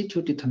in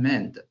situ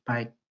determined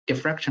by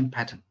diffraction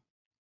pattern.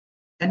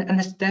 And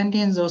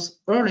understanding those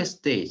early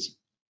stages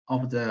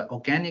of the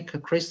organic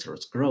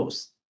crystals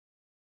growth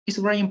is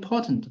very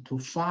important to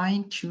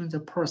fine-tune the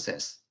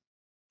process,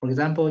 for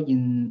example,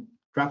 in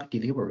drug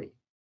delivery.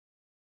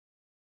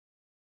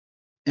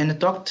 And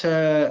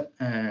Dr.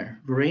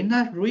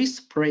 Rena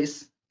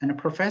Ruiz-Perez and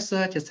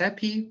Professor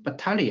Giuseppe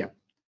Battaglia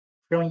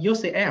from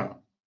UCL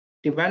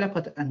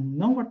developed a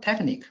novel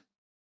technique,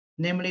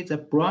 namely the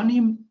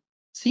Brownian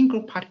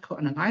single particle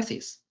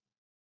analysis,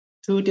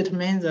 to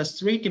determine the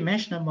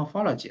three-dimensional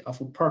morphology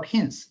of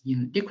proteins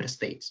in liquid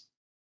state.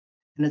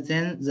 And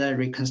then the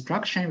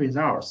reconstruction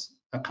results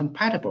are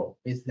compatible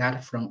with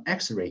that from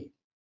X-ray.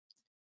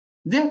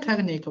 Their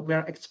technique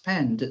will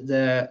expand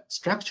the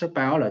structural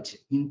biology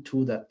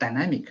into the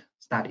dynamic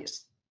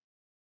studies.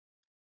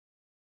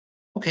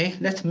 Okay,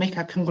 let's make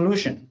a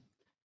conclusion.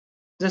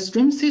 The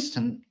stream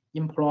system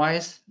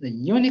employs the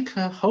unique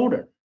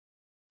holder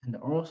and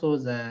also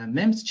the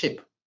MEMS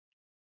chip,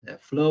 the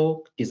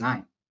flow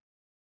design.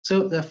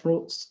 So the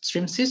flow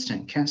stream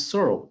system can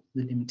solve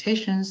the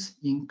limitations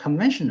in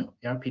conventional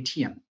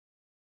LPTEM.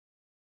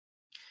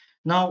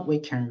 Now we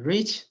can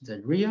reach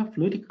the real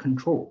fluidic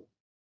control,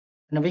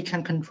 and we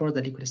can control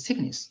the liquid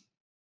thickness.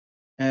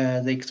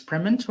 The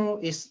experiment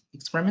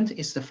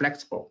is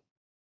flexible,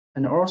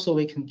 and also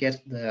we can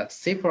get the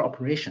safer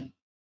operation.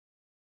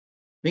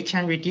 We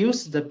can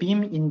reduce the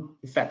beam in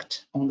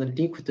effect on the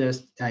liquid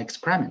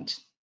experiment.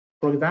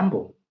 For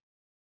example,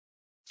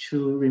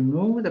 to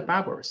remove the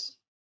bubbles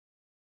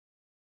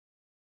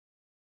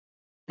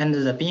and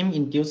the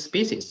beam-induced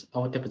species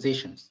of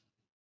depositions.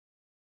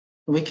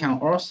 We can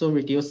also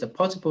reduce the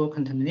possible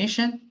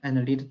contamination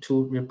and lead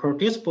to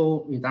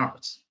reproducible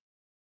results.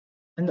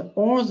 And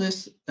all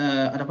these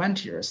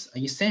advantages are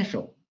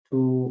essential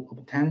to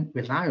obtain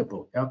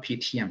reliable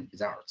LPTEM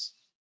results.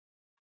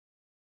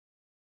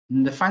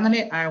 And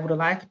finally, I would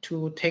like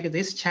to take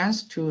this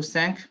chance to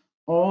thank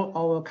all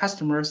our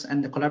customers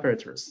and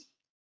collaborators.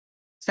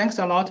 Thanks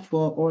a lot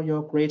for all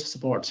your great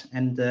support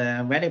and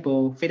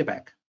valuable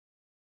feedback.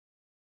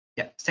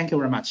 Yeah, thank you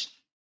very much.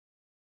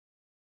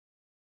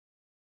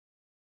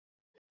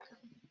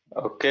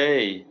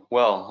 Okay,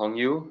 well,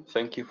 Hongyu,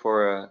 thank you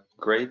for a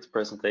great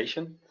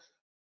presentation.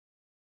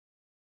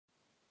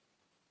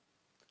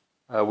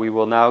 We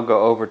will now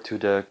go over to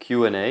the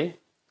Q&A,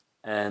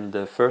 and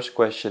the first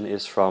question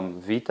is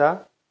from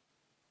Vita.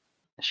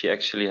 She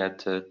actually had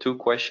two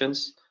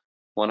questions.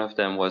 One of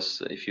them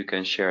was if you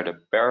can share the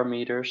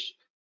parameters,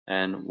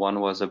 and one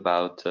was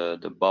about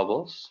the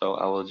bubbles. So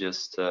I will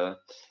just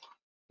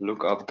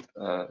look up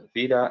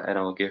Vida and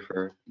I will give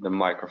her the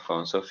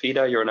microphone. So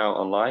Vida, you're now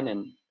online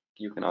and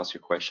you can ask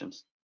your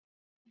questions.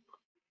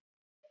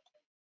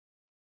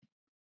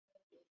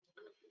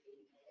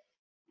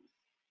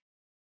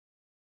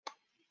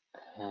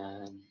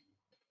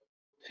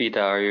 Vida,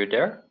 are you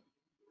there?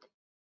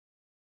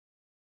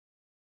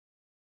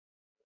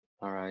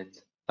 All right.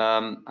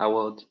 I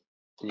will.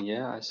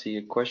 Yeah, I see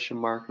a question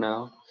mark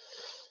now.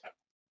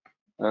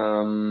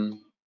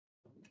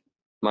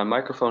 My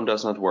microphone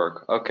does not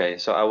work. Okay,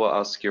 so I will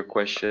ask your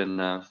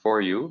question for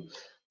you.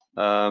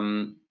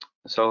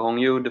 So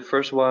Hongyu, the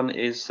first one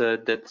is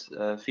that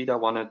Vida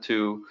wanted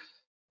to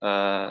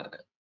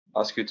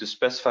ask you to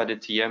specify the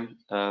TM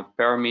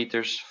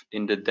parameters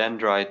in the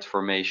dendrite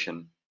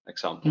formation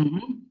example.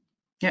 Mm-hmm.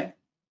 Yeah.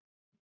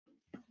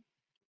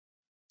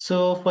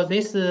 So for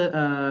this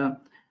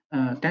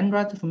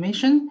dendrite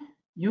formation,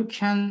 you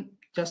can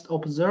just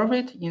observe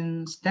it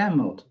in STEM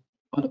mode,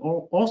 but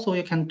also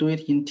you can do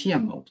it in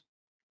TM mode.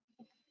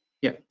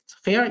 Yeah,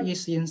 here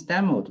is in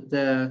STEM mode.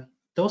 The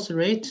dose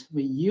rate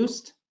we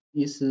used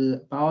is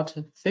about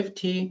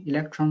 50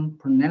 electron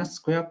per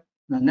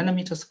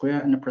nanometer square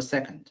and per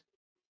second.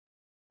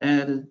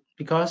 And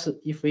because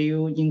if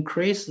you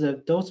increase the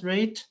dose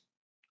rate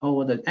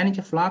or the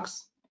energy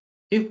flux,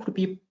 it could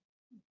be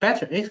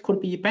better. It could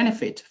be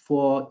benefit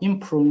for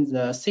improving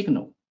the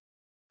signal,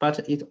 but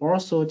it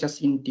also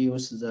just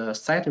induces the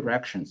side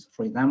directions.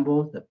 For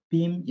example, the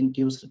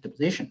beam-induced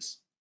depositions.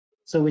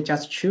 So we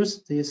just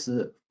choose this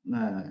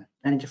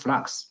energy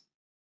flux.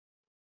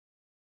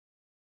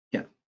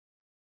 Yeah.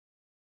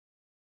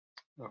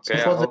 Okay,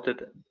 so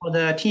for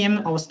the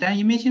TM or STEM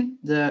imaging,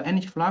 the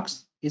energy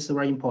flux is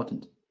very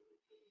important.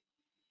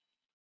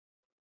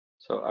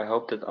 So I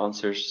hope that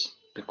answers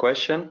the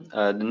question.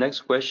 The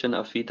next question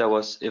of Vita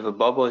was, if a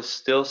bubble is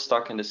still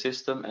stuck in the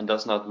system and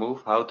does not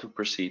move, how to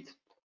proceed?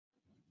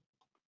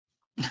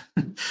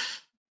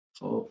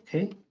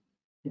 Okay.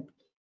 Yeah.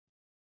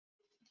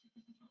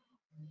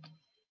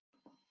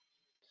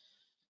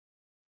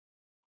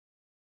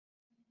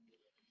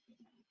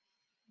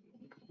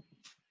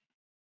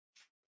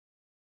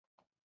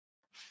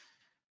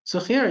 So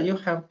here you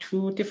have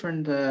two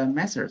different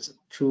methods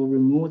to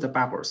remove the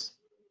bubbles.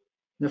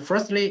 The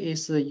firstly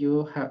is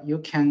you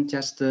can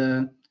just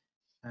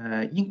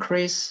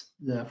increase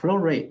the flow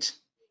rate,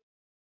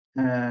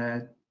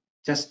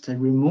 just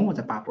remove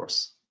the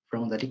bubbles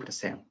from the liquid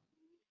cell.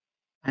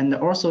 And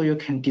also you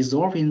can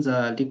dissolve in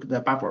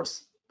the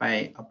bubbles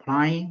by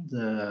applying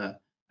the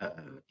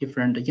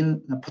different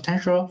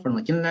potential from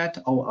the inlet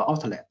or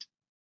outlet.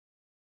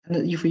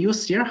 And if you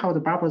still have the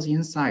bubbles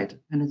inside,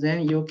 and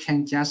then you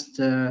can just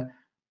do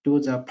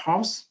the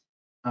pulse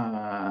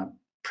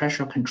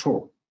pressure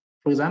control.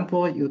 For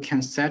example, you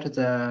can set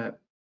the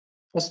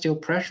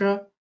positive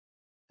pressure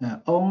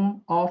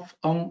on, off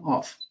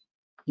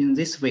in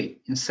this way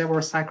in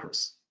several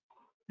cycles.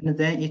 And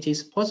then it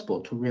is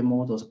possible to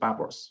remove those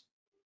bubbles.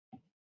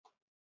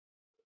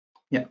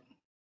 Yeah.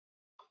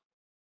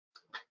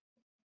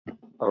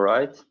 All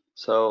right.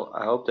 So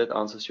I hope that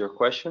answers your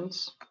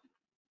questions.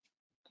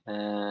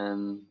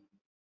 And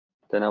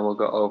then I will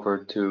go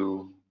over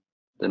to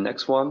the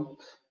next one.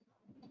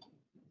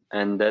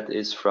 And that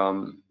is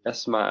from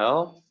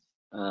Esmael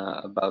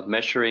about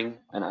measuring.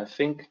 And I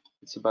think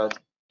it's about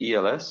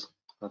ELS,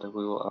 but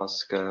we will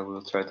ask, we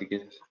will try to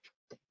give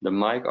the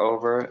mic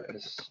over.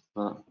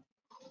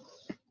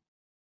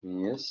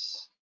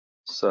 Yes.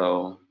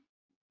 So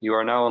you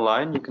are now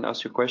online. You can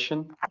ask your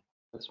question,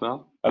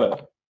 Esmael.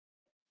 Hello.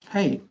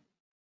 Hey.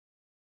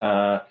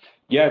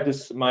 Yeah,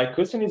 my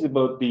question is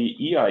about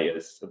the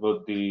EIS,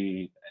 about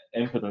the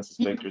impedance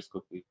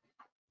spectroscopy.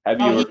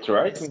 Have you ever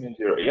tried to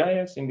measure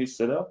EIS in this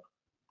setup?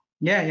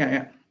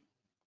 Yeah.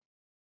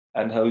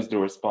 And how is the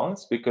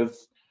response?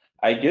 Because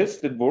I guess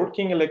the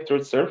working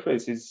electrode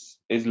surface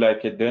is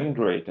like a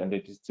dendrite, and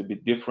it is a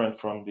bit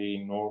different from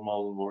the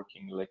normal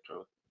working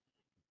electrode.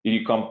 Did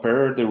you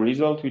compare the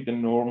result with the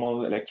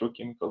normal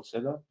electrochemical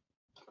setup?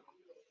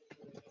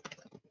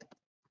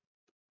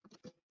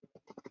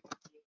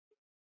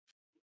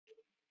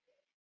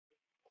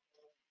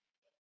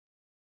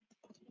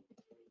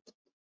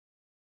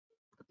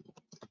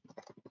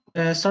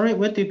 Sorry,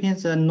 what do you mean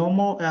the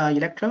normal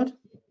electrode?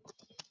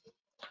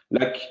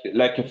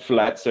 Like a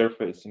flat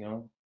surface, you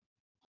know?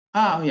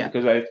 Oh, yeah.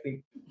 Because I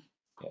think,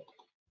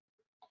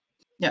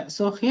 Yeah,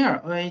 so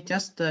here I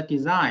just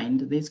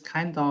designed this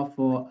kind of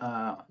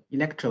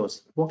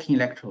electrodes, working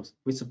electrodes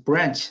with a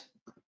branch.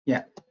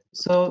 Yeah,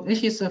 so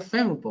this is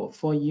favorable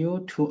for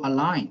you to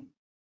align,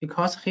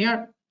 because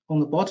here on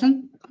the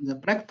bottom, the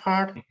black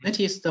part, that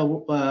is the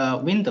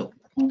window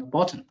on the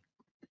bottom.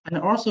 And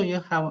also you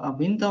have a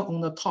window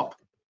on the top,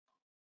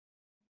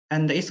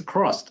 and it's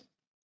crossed.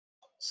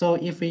 So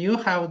if you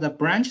have the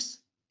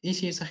branches,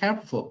 it is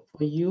helpful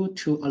for you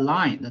to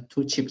align the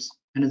two chips,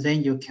 and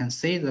then you can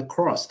see the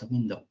crossed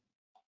window.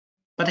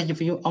 But if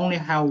you only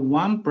have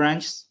one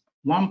branch,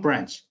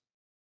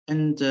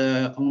 and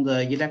on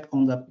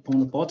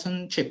the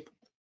bottom chip,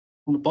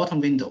 on the bottom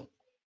window,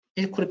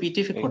 it could be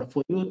difficult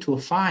for you to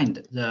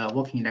find the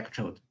working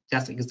electrode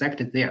just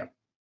exactly there.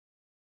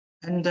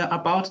 And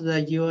about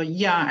your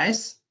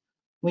ERS,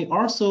 we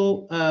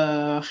also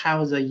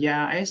have the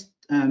ERS,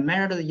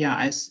 measure the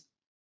ERS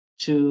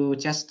to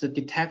just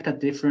detect a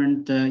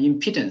different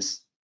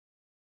impedance.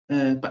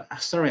 But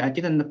sorry, I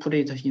didn't put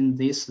it in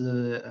these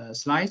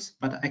slides,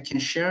 but I can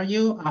share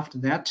you after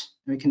that.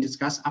 We can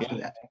discuss after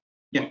that.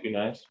 Yeah, would be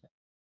nice.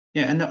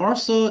 Yeah, and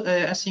also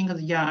I think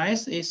the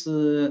ERS is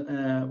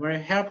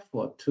very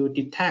helpful to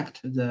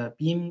detect the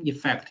beam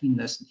effect in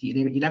the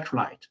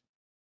electrolyte.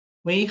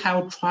 We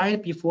have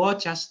tried before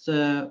just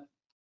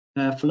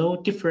flow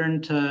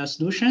different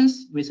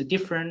solutions with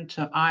different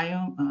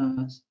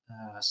ion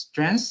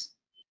strengths,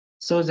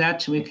 so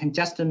that we can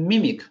just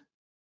mimic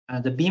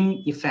the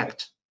beam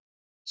effect.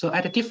 So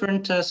at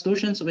different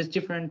solutions with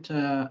different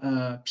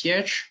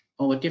pH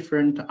or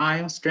different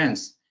ion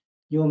strengths,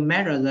 you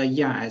measure the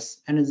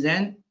ERS and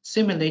then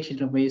simulate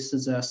it with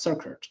the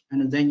circuit,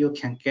 and then you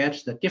can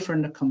get the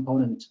different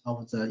component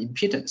of the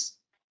impedance.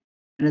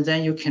 And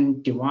then you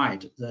can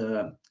divide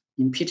the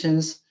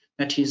impedance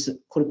that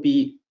could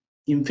be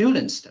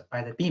influenced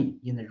by the beam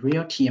in the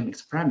real TM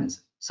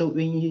experiments. So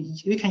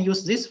we can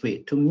use this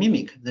way to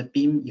mimic the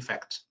beam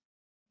effect.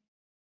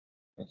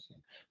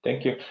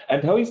 Thank you.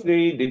 And how is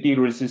the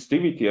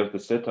resistivity of the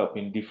setup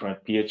in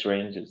different pH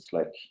ranges,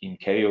 like in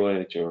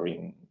KOH or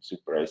in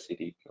super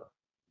acidic?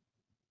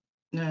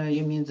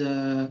 You mean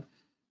the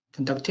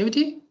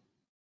conductivity?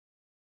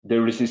 The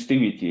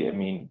resistivity, I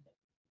mean,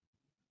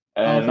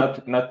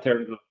 not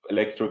terms of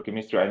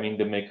electrochemistry, I mean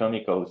the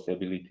mechanical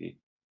stability.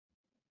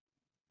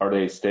 Are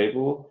they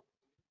stable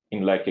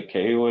in like a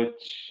KOH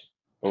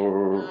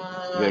or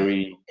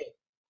very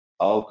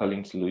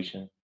alkaline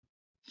solution?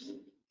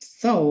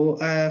 So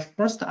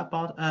first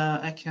about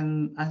I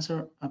can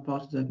answer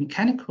about the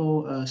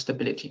mechanical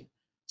stability.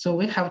 So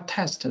we have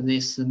tested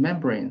this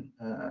membrane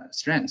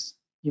strength.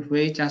 If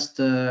we just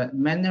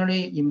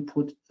manually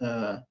input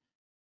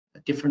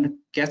different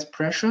gas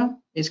pressure,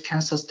 it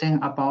can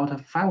sustain about a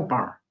 5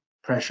 bar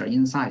pressure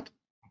inside.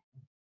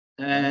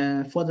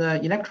 For the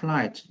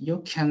electrolyte,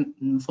 you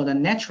can, for the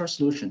natural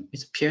solution,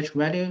 its pH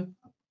value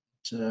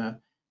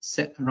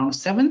around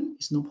 7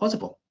 is not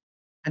possible.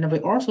 And we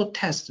also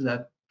test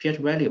the pH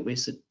value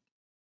with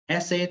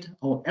acid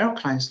or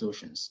alkaline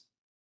solutions.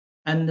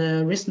 And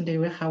recently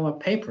we have a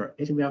paper,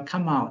 it will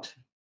come out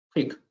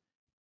quick.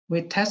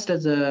 We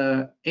tested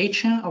the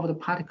HN of the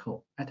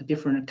particle at a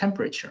different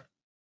temperature.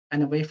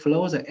 And we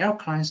flow the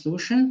alkaline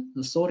solution,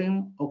 the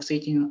sodium,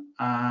 oxygen,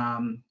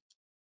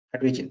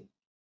 hydrogen.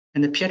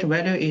 And the pH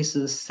value is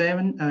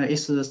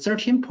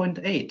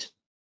 13.8.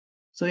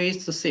 So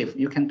it's safe,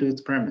 you can do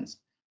experiments.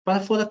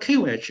 But for the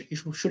KVH,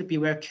 you should be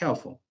very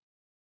careful.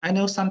 I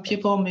know some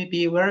people may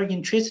be very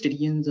interested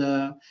in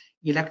the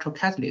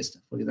electrocatalyst,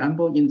 for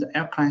example, in the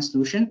alkaline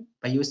solution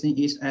by using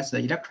it as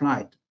an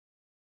electrolyte.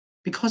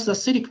 Because the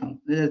silicon,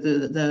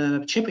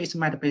 the chip is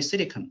made by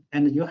silicon,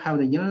 and you have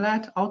the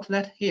inlet,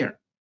 outlet here.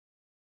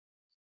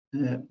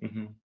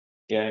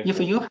 If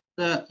you have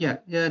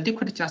the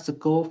liquid just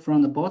go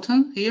from the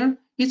bottom here,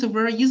 it's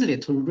very easily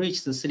to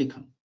reach the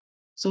silicon.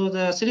 So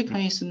the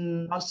silicon is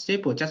not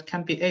stable, just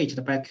can be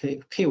aged by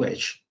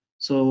KVH.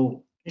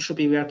 So you should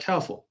be very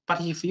careful. But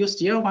if you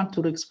still want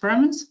to do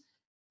experiments,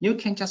 you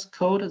can just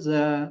coat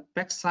the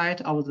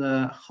backside of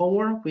the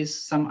hole with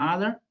some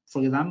other,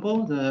 for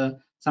example,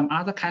 some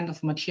other kind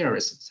of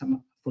materials.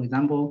 For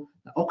example,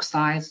 the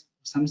oxides,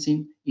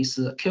 something is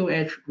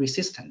KVH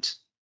resistant.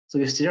 So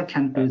you still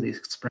can do these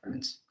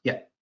experiments. Yeah.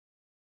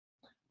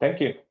 Thank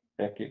you.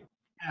 Thank you.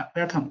 Yeah,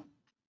 welcome.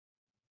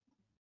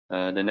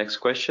 The next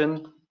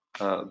question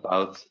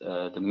about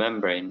the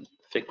membrane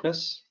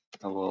thickness.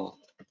 I will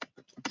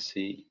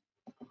see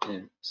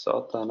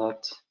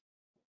Saltanat.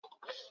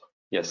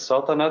 Yes,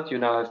 Saltanat, you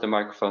now have the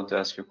microphone to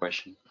ask your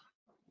question.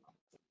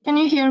 Can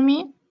you hear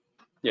me?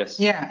 Yes.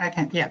 Yeah, I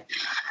can. Yeah.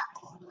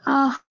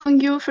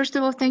 Thank you. First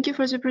of all, thank you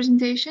for the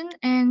presentation.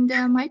 And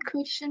my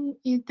question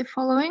is the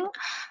following.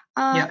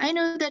 I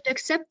know that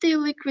except the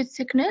liquid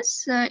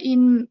thickness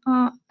in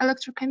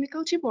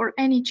electrochemical chip or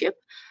any chip,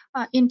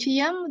 in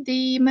TM,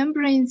 the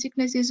membrane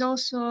thickness is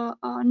also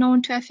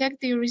known to affect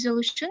the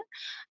resolution.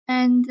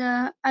 And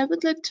I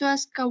would like to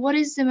ask, what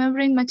is the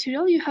membrane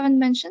material you haven't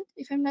mentioned,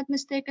 if I'm not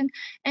mistaken,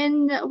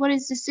 and what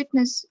is the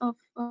thickness of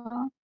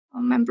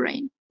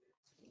membrane?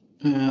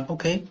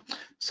 Okay,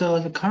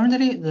 so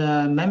currently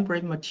the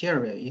membrane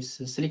material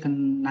is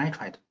silicon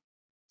nitride.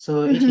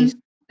 So it is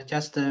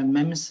just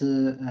MEMS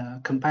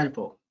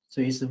compatible.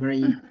 So it's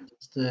very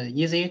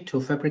easy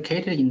to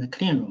fabricate it in the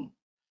clean room.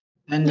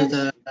 And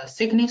the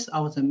thickness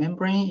of the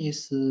membrane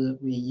is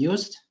we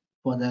used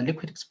for the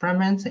liquid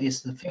experiments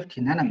is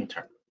 50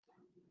 nanometer.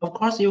 Of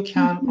course, you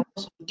can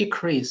also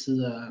decrease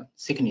the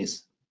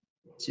thickness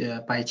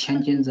by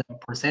changing the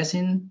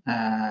processing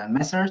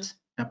methods.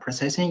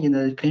 Processing in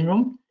the clean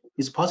room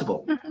is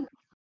possible.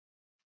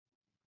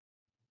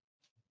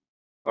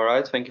 All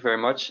right, thank you very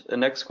much. The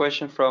next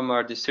question from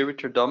our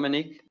distributor,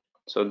 Dominic.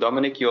 So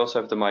Dominic, you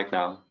also have the mic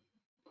now.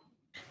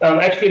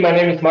 Actually, my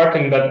name is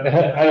Martin, but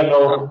I don't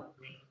know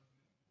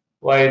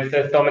why it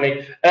says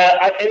Dominic.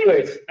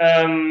 Anyways,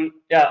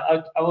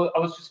 yeah, I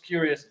was just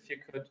curious if you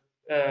could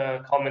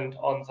comment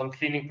on some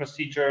cleaning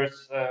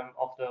procedures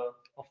of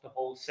the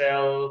whole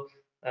cell,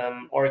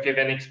 or if you have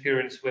any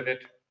experience with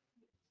it.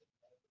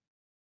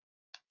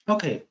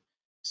 Okay,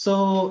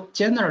 so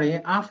generally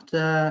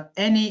after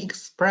any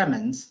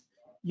experiments,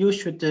 you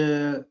should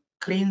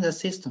clean the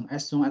system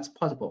as soon as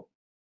possible.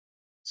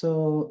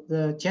 So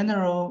the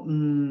general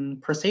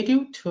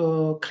procedure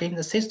to clean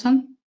the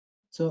system.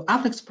 So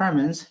after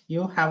experiments,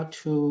 you have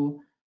to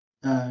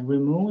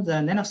remove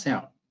the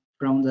Nano-Cell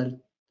from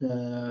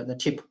the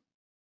chip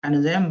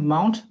and then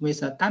mount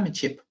with a dummy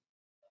chip.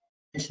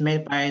 It's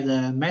made by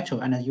the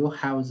metal and you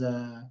have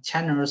the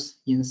channels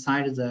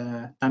inside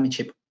the dummy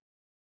chip.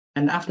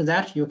 And after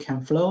that, you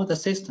can flow the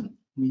system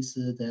with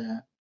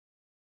the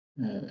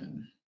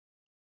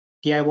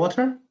DI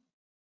water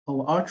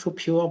or ultra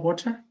pure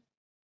water.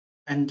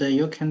 And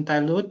you can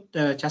dilute,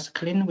 just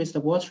clean with the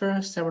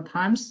water several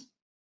times.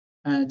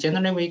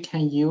 Generally, we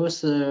can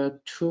use 2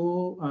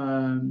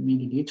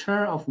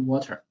 milliliter of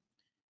water.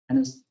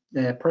 And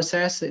the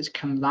process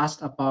can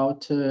last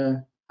about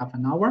half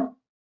an hour.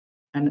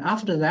 And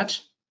after that,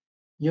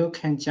 you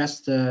can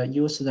just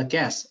use the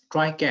gas,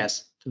 dry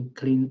gas, to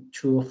clean,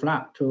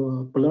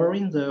 to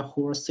blurring the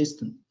whole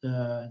system,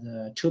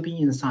 the tubing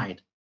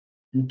inside,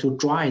 and to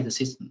dry the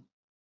system.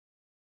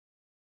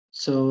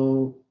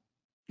 So,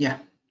 yeah,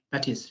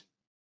 that is.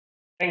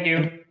 Thank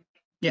you.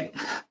 Yeah.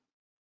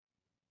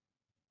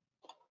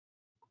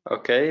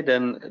 Okay,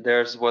 then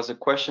there was a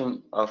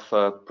question of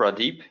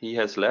Pradeep. He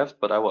has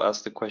left, but I will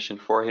ask the question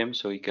for him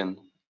so he can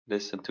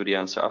listen to the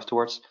answer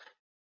afterwards.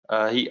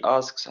 He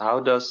asks, how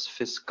does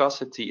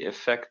viscosity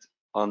affect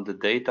on the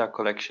data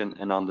collection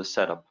and on the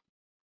setup?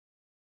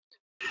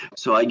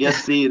 So I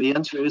guess the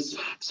answer is,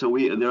 so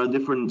there are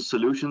different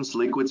solutions,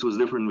 liquids with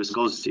different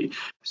viscosity.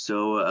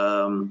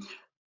 So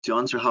to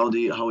answer how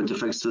it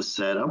affects the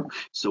setup,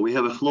 so we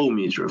have a flow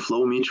meter. A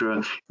flow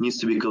meter needs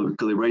to be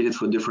calibrated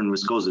for different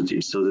viscosity.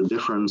 So the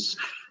difference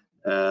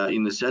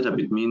in the setup,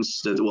 it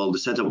means that, well, the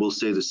setup will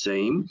stay the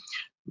same,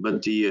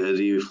 but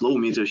the flow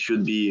meter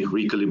should be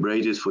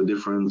recalibrated for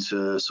different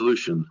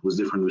solution with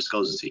different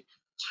viscosity.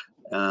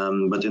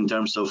 But in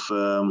terms of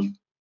well,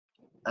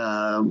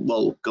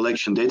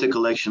 data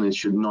collection, it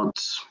should not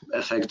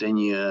affect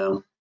any.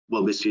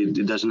 Well, basically,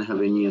 it doesn't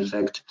have any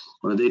effect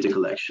on the data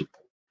collection.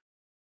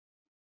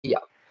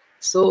 Yeah.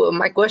 So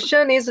my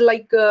question is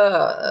like,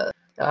 what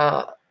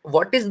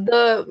is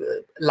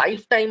the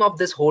lifetime of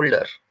this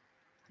holder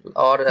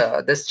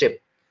or this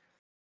chip?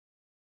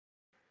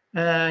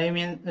 You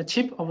mean the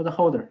chip of the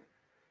holder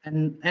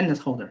and the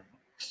holder?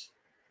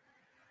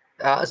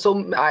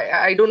 So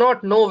I do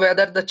not know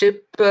whether the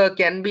chip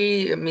can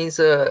be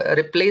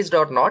replaced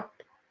or not.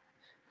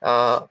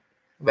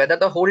 Whether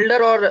the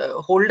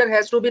holder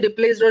has to be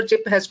replaced or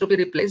chip has to be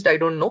replaced, I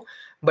don't know,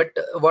 but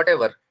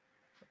whatever.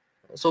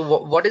 So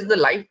what is the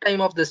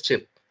lifetime of this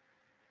chip?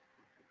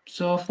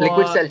 So for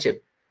liquid cell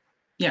chip.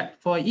 Yeah,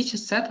 for each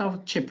set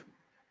of chip,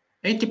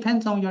 it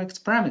depends on your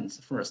experiments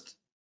first.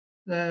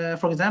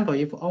 For example,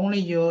 if only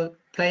you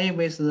play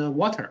with the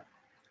water,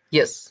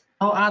 yes,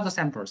 no other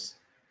samples,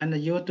 and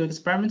you do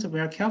experiments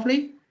very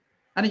carefully,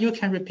 and you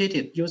can repeat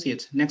it, use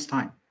it next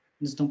time.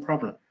 There's no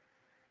problem.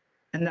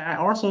 And I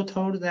also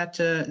told that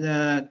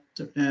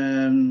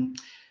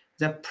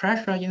the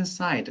pressure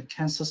inside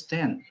can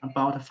sustain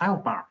about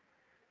 5 bar.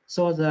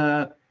 So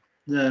the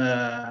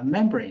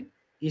membrane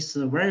is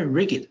very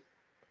rigid.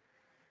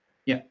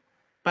 Yeah.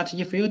 But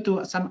if you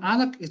do some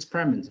other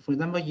experiments, for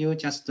example, you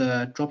just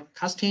drop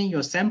casting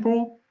your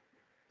sample,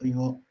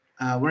 your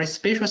very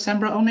special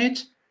sample on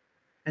it,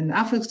 and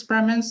after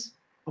experiments,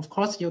 of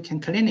course, you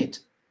can clean it.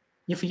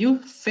 If you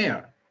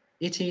fail,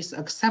 it is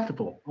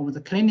acceptable, or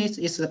the cleanness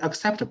is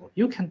acceptable.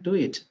 You can do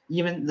it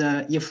even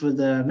if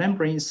the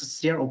membrane is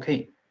still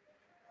okay.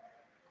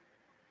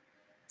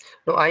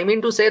 No, I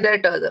mean to say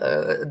that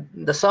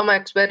the some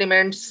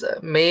experiments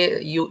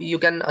you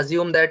can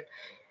assume that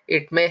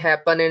it may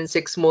happen in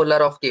 6 molar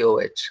of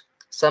KOH.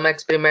 Some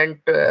experiment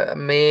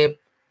may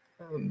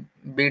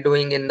be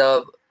doing in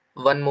the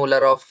 1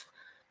 molar of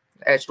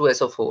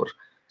H2SO4.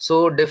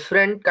 So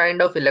different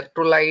kind of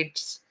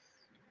electrolytes,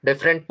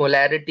 different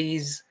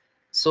molarities.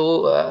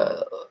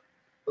 So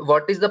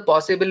what is the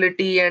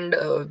possibility and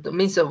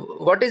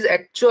what is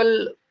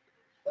actual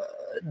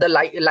the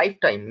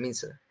lifetime,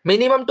 means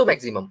minimum to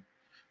maximum?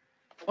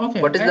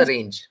 Okay. What is the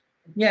range?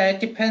 Yeah, it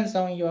depends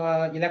on your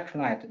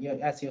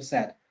electrolyte, as you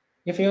said.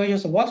 If you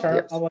use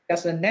water, Yes. or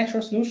just a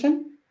natural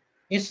solution,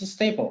 it's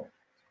stable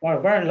for a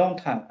very long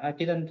time. I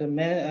didn't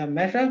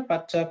measure,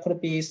 but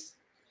could be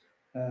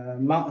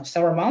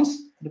several months,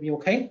 could be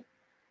okay.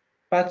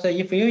 But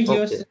if you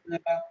use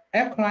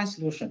alkaline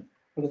solution,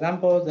 for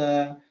example,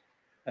 the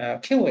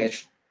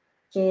KOH,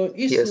 so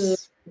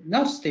it's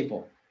not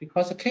stable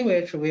because the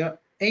KOH will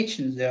etch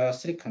the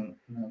silicon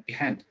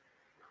behind.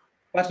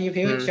 But if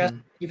you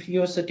if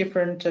you use a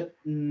different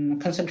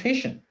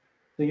concentration,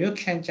 so you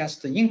can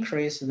just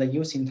increase the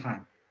using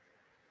time.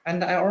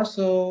 And I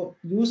also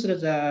used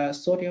the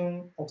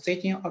sodium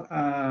oxygen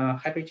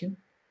hydrogen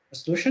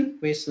solution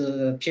with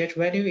pH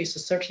value is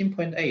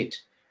 13.8.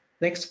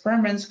 The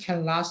experiments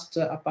can last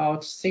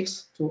about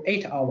 6 to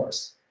 8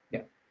 hours.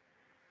 Yeah.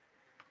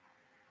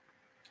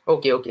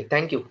 Okay.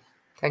 Thank you.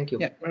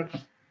 Yeah,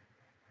 welcome.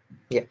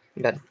 Yeah,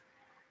 done.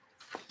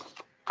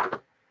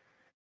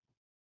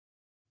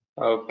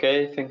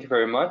 Okay, thank you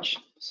very much.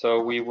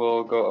 So we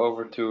will go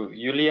over to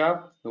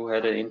Julia, who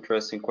had an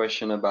interesting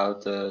question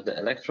about the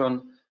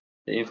electron,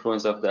 the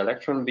influence of the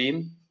electron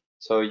beam.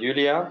 So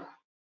Julia,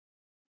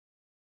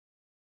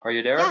 are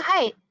you there? Yeah,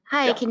 hi.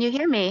 Yeah. Can you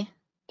hear me?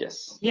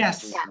 Yes.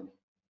 Yes. Yeah.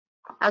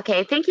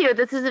 Okay, thank you.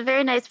 This is a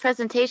very nice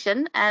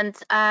presentation. And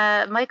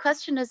my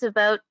question is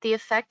about the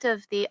effect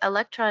of the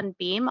electron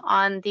beam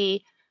on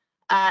the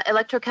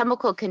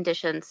electrochemical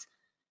conditions.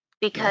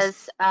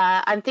 Because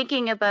I'm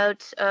thinking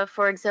about,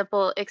 for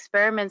example,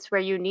 experiments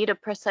where you need a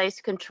precise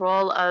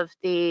control of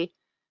the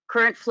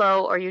current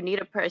flow, or you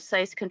need a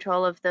precise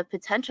control of the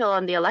potential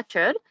on the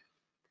electrode.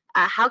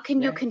 How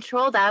can you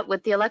control that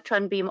with the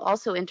electron beam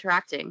also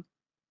interacting?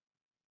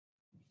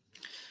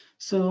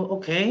 So,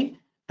 okay,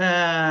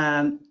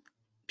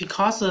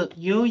 because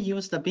you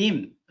use the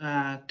beam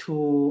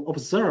to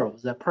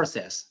observe the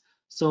process,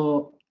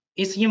 so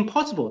it's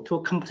impossible to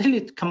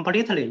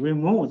completely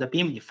remove the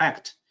beam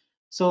effect.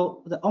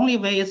 So the only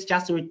way is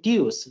just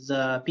reduce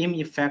the beam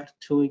effect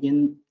to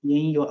in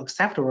your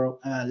acceptable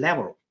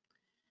level.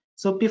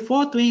 So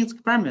before doing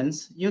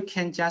experiments, you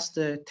can just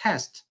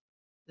test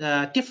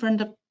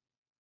different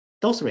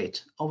dose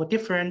rate of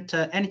different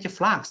energy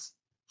flux,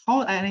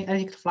 how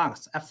energy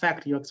flux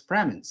affect your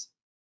experiments.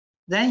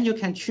 Then you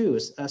can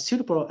choose a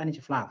suitable energy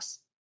flux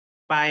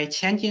by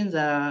changing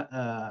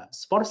the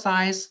spot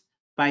size,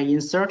 by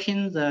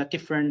inserting the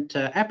different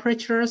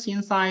apertures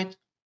inside.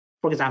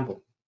 For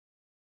example,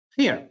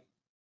 here,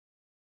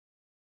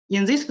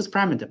 in this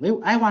experiment,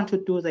 I want to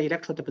do the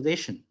electrode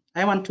deposition.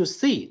 I want to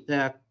see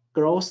the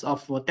growth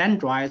of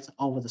dendrites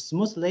over the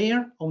smooth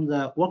layer on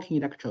the working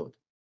electrode.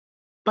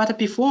 But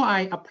before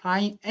I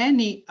apply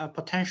any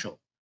potential,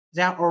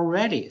 there are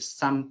already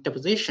some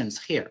depositions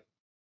here.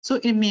 So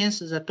it means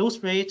the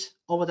dose rate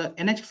over the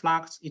energy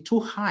flux is too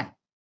high.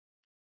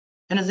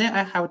 And then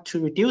I have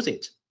to reduce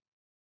it.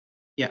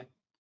 Yeah.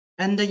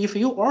 And if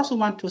you also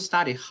want to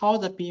study how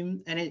the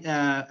beam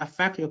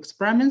affect your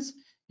experiments,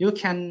 you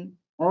can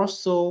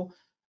also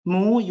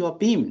move your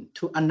beam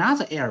to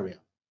another area.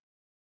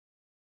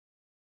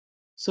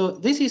 So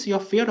this is your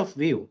field of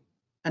view,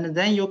 and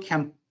then you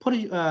can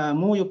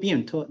move your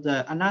beam to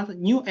another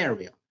new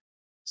area.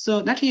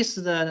 So that is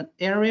the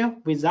area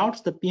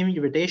without the beam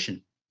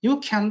irradiation. You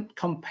can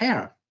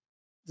compare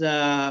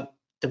the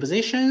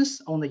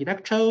positions on the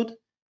electrode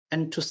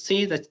and to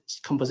see the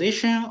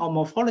composition or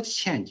morphology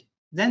change.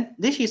 Then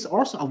this is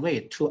also a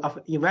way to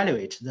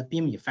evaluate the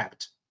beam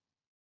effect.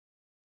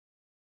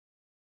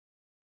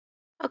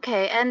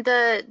 Okay, and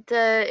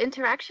the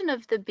interaction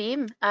of the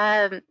beam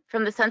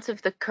from the sense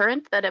of the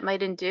current that it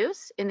might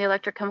induce in the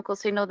electrochemical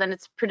signal, then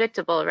it's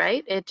predictable,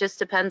 right? It just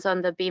depends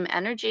on the beam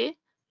energy.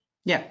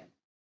 Yeah.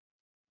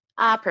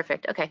 Ah,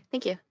 perfect. Okay,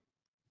 thank you.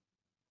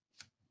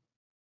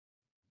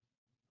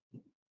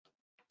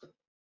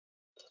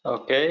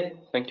 Okay,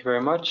 thank you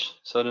very much.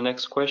 So the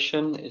next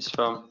question is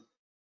from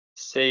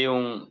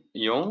Seung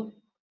Yong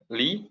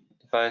Lee,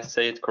 if I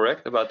say it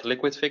correct, about the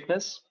liquid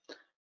thickness.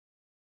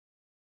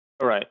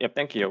 All right. Yeah.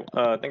 Thank you.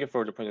 Thank you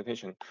for the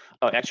presentation.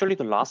 Actually,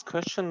 the last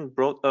question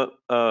brought up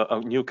a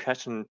new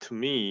question to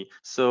me.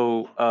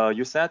 So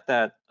you said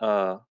that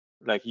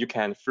like you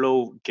can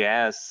flow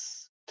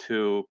gas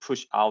to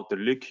push out the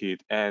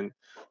liquid, and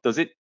does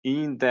it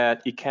mean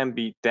that it can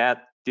be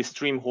that the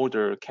stream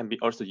holder can be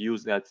also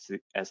used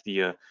as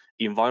the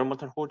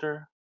environmental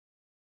holder?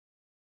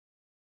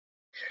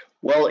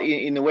 Well,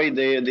 in a way,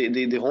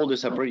 the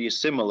holders are pretty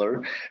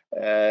similar,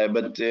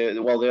 but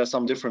well, there are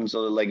some difference,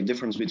 like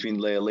difference between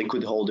the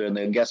liquid holder and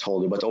the gas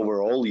holder. But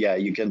overall, yeah,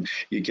 you can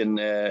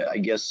I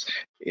guess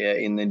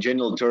in the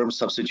general terms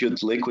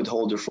substitute liquid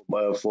holder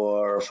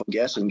for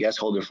gas and gas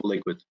holder for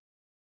liquid.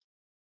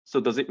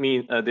 So does it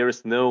mean there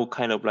is no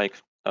kind of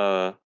like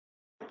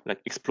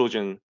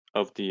explosion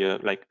of the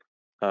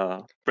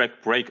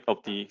break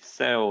of the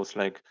cells,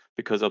 like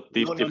because of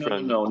these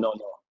different? No,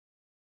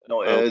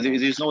 Okay.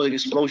 there's no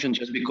explosion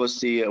just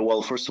because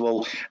well, first of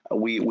all,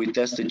 we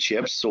test the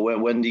chips. So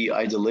when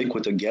either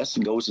liquid or gas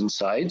goes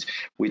inside,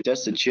 we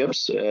test the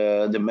chips,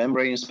 the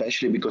membrane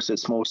especially because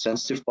it's more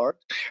sensitive part.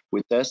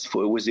 We test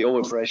with the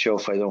overpressure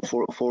of, I don't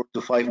know, 4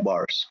 to 5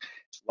 bars,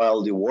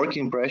 while the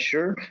working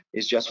pressure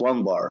is just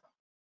 1 bar.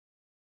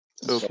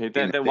 Okay, so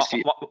then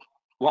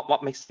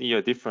what makes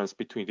the difference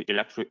between the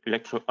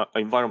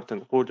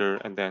environmental holder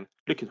and then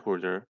liquid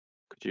holder?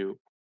 Could you?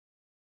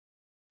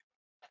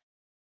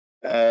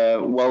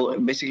 Well,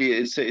 basically,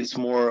 it's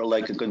more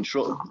like a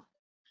control.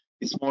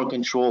 It's more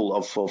control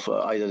of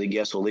either the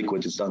gas or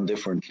liquid. It's done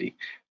differently,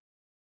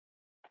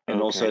 and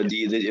okay. Also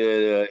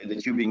the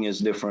tubing is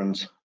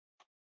different.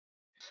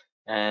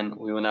 And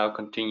we will now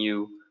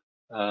continue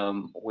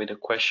with a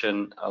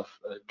question of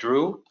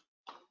Drew.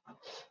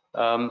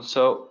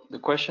 So the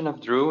question of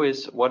Drew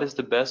is, what is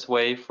the best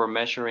way for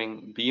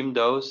measuring beam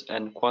dose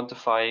and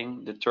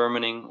quantifying,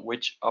 determining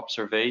which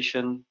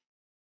observations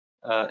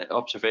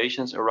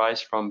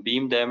arise from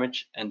beam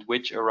damage and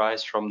which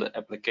arise from the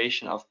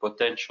application of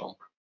potential?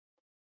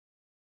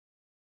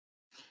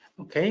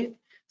 Okay,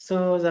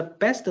 so the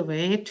best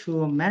way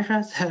to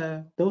measure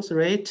the dose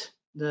rate,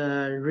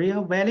 the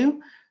real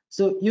value,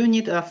 so you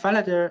need a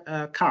Faraday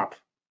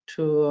curve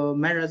to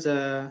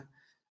measure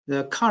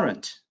the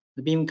current,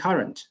 the beam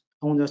current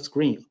on the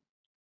screen,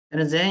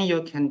 and then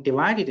you can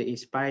divide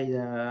it by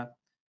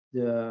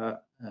the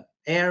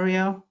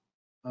area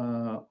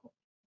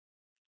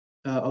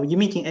or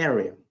emitting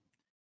area.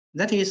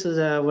 That is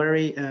the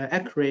very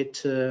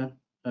accurate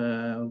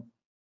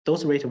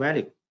dose rate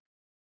value.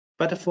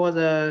 But for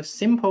the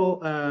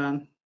simple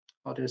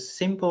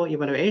simple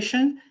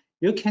evaluation,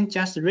 you can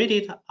just read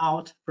it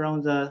out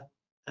from the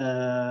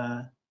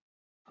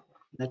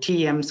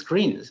TEM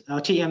screens,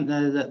 TEM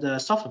the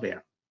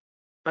software.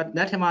 But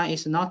that one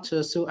is not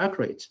so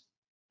accurate.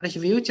 But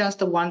if you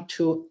just want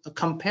to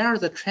compare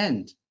the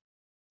trend,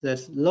 the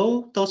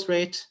low dose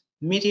rate,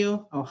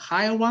 medium, or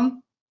higher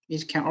one,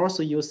 it can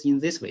also use in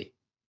this way.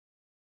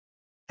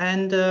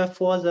 And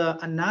for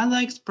another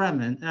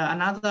experiment,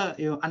 another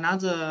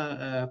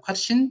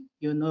question,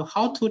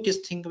 how to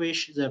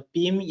distinguish the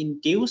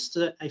beam-induced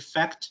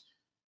effect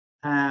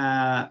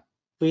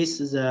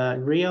with the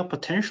real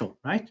potential,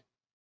 right?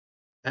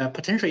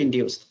 Potential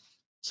induced.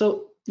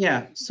 So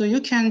yeah, so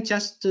you can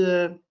just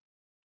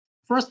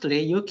firstly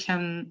you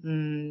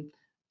can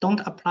don't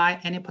apply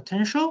any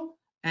potential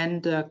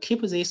and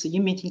keep this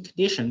emitting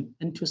condition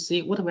and to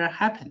see what will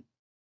happen,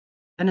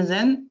 and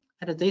then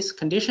at this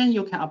condition,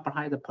 you can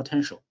apply the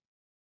potential.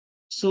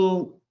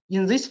 So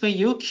in this way,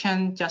 you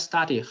can just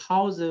study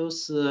how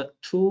those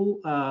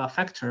two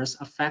factors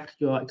affect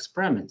your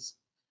experiments.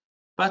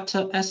 But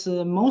as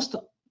most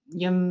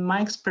in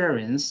my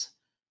experience,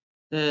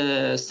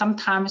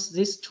 sometimes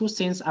these two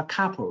things are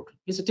coupled.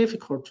 It's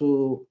difficult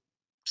to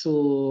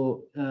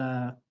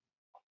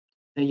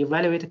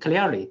evaluate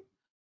clearly.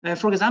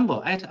 For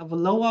example, at a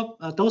lower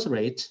dose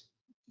rate,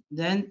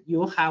 then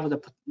you have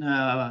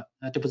the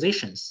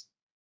depositions.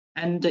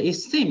 And it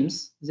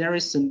seems there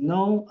is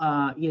no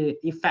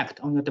effect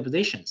on the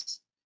depositions.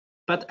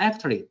 But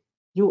actually,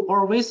 you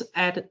always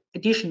add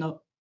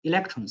additional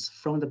electrons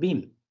from the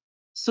beam.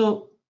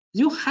 So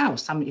you have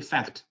some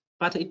effect,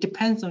 but it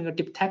depends on your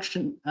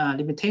detection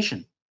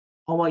limitation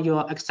or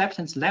your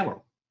acceptance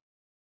level.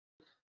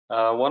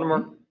 One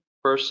more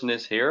person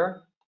is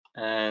here,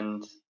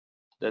 and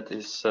that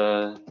is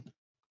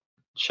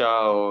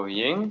Chao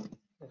Ying,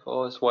 if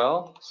all is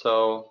well.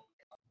 So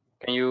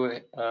can you,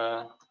 is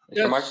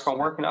your microphone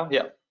working now?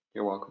 Yeah,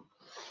 you're welcome.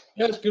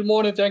 Yes, good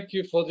morning. Thank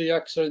you for the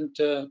excellent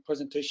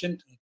presentation.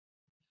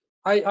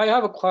 I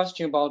have a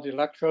question about the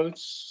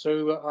electrodes.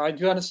 So I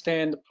do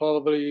understand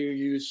probably you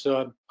use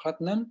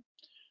platinum.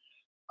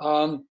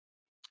 Do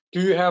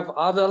you have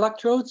other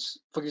electrodes,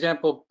 for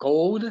example,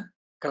 gold,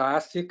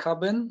 glassy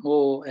carbon,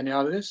 or any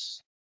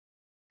others?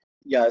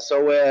 Yeah, so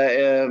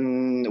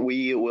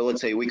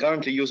let's say we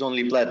currently use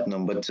only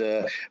platinum, but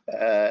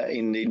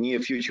in the near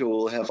future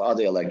we'll have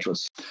other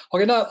electrodes.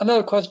 Okay, now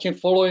another question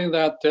following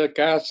that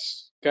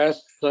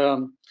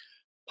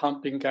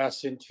pumping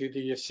gas into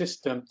the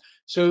system.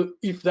 So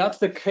if that's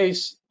the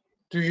case,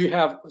 do you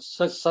have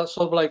sort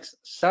of like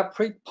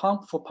separate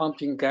pump for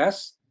pumping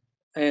gas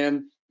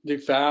and the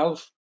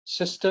valve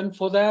system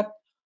for that,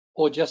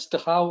 or just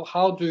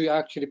how do you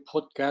actually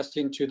put gas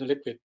into the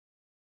liquid?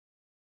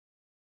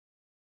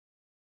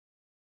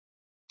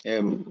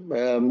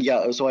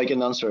 Yeah, so I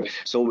can answer.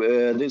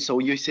 So so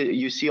you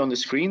see on the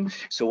screen.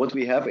 So what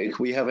we have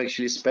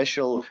actually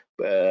special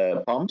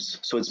pumps.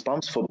 So it's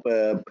pumps for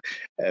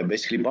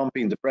basically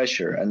pumping the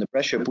pressure, and the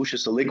pressure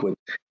pushes the liquid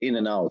in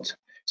and out.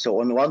 So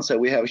on one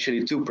side we have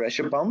actually two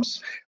pressure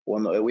pumps.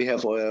 We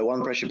have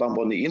one pressure pump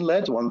on the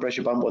inlet, one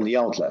pressure pump on the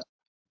outlet.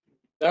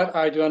 That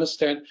I do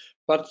understand,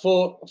 but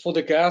for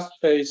the gas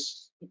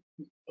phase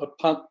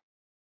pump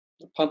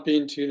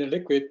into the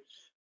liquid,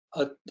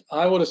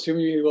 I would assume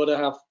you would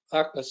have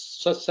a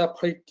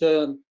separate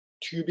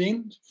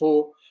tubing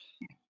for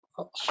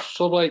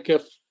sort of like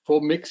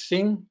for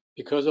mixing,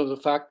 because of the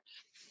fact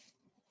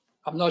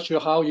I'm not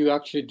sure how you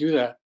actually do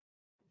that.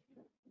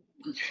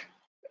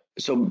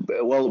 So,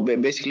 well,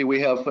 basically we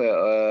have,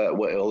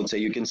 well, let's say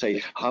you can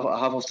say half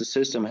of the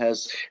system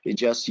has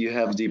just, you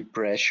have the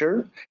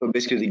pressure,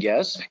 basically the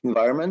gas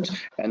environment,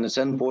 and at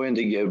some point,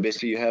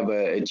 basically you have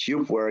a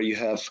tube where you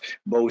have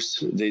both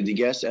the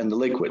gas and the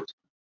liquid.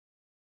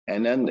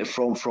 And then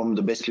from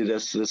the basically the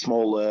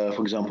small,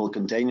 for example,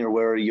 container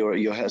where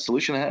your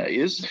solution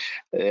is,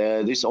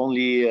 this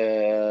only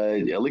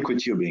liquid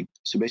tubing.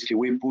 So basically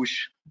we push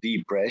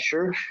the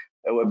pressure,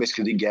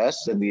 basically the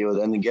gas, and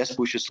the gas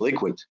pushes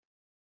liquid.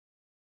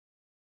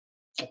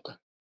 Okay.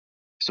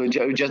 So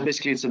just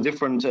basically it's a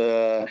different,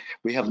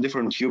 we have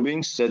different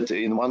tubings that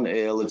in one,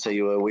 let's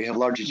say we have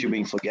larger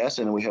tubing for gas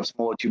and we have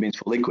smaller tubings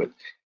for liquid.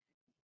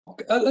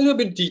 Okay. A little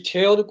bit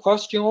detailed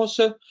question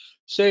also.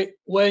 Say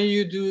when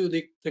you do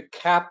the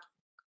cap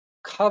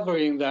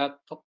covering that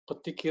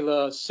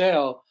particular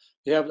cell,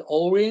 you have the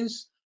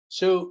O-rings.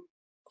 So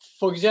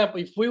for example,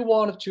 if we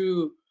wanted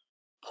to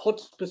put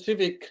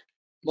specific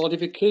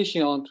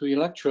modification onto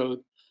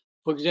electrode,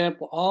 for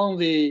example, on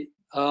the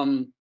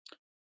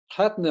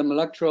platinum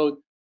electrode,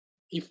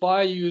 if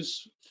I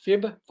use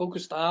fib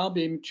focused ion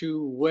beam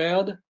to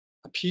weld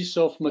a piece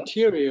of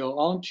material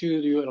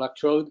onto the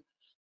electrode,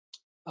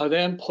 I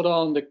then put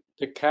on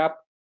the cap,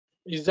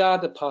 is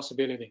that a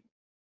possibility?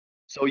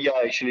 So yeah,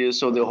 actually,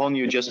 so the one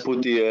you just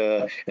put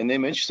the an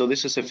image. So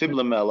this is a fib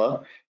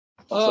lamella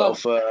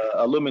of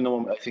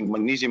aluminum, I think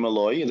magnesium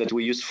alloy that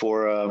we use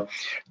for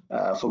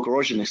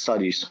corrosion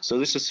studies. So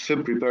this is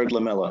fib prepared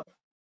lamella.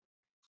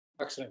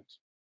 Excellent.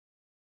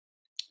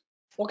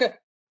 Okay,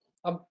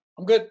 I'm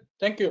good.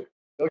 Thank you.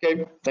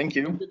 Okay, thank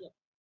you.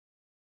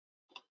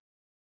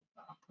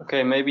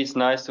 Okay, maybe it's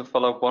nice to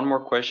follow up one more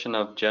question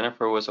of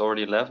Jennifer, who has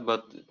already left,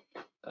 but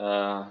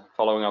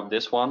following up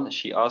this one,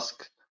 she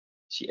asked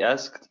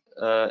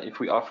if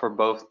we offer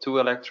both 2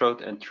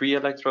 electrode and 3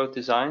 electrode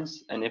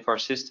designs, and if our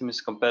system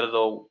is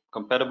compatible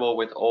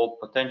with all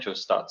potential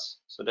stats.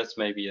 So that's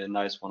maybe a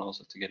nice one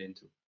also to get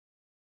into.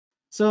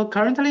 So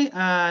currently,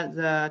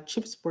 the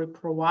chips we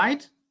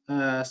provide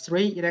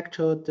 3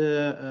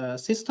 electrode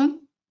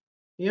system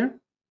here.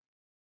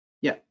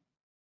 Yeah,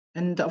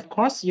 and of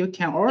course you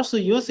can also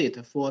use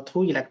it for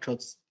 2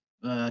 electrodes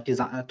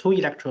design, 2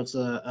 electrodes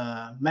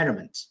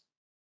measurements,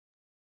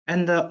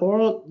 and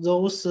all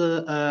those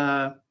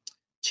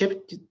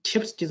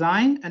chips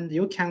design, and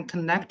you can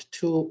connect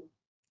to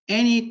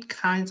any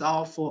kinds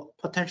of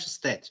potential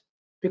state,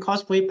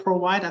 because we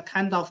provide a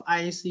kind of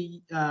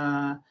IC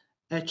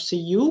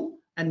HCU,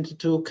 and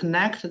to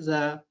connect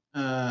the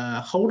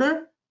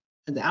holder,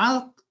 and the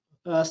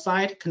other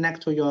side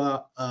connect to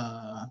your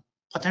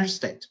potential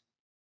state.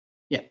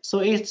 Yeah, so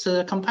it's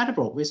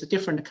compatible with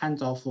different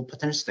kinds of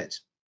potential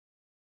states.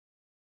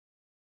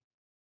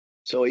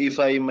 So if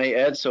I may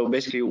add, so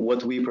basically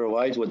what we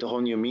provide, what the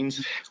HONU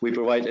means, we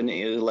provide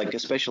like a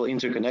special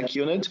interconnect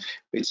unit.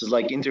 It's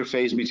like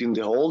interface between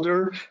the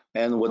holder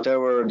and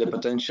whatever the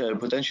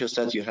potential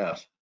state you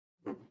have.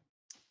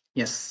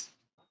 Yes.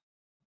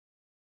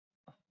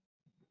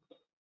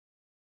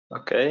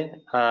 Okay,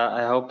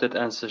 I hope that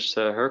answers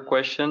her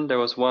question. There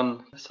was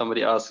one,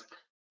 somebody asked,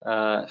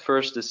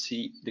 first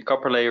the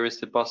copper layer is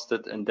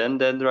deposited and then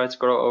dendrites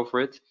grow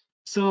over it.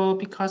 So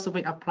because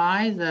we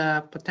apply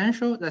the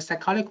potential, the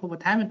cyclical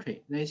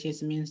voltammetry,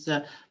 this means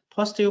the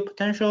positive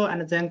potential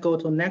and then go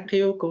to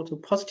negative, go to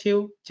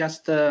positive,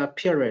 just a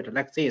period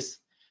like this.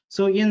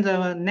 So in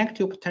the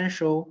negative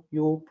potential,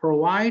 you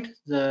provide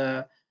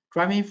the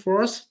driving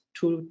force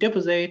to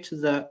deposit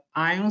the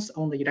ions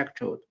on the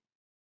electrode.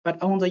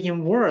 But on the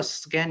inverse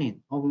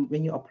scanning,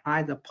 when you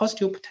apply the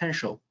positive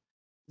potential,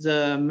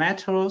 the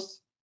metals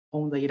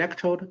on the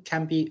electrode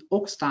can be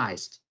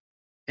oxidized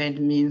and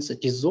means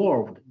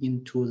dissolved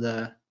into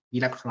the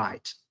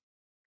electrolyte.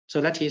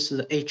 So that is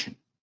the etching.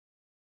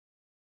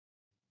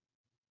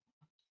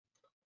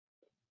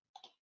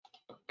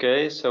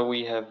 Okay, so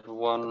we have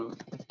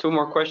two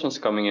more questions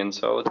coming in.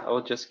 So I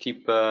will just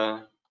keep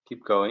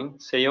going.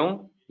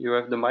 Sejong, you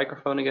have the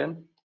microphone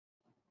again.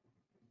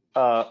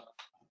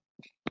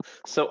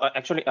 So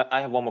actually,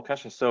 I have one more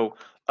question. So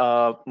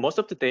most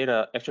of the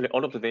data, actually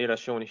all of the data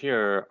shown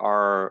here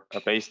are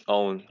based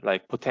on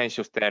like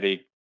potential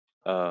static,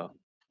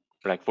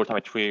 like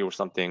voltammetry or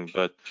something.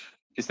 But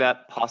is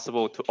that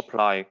possible to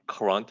apply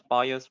current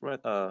bias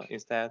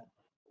instead?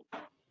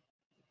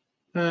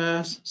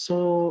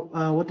 So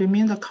what do you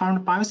mean the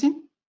current biasing?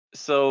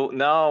 So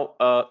now,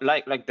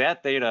 like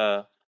that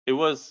data, it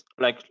was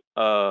like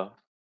the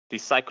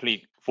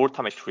cyclic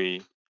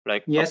voltammetry,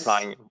 like Yes.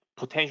 applying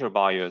potential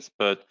bias,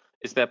 but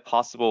is that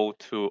possible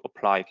to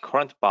apply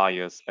current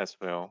bias as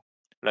well?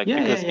 Like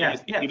because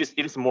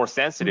it is more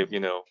sensitive, you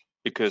know,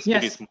 because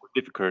it is more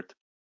difficult.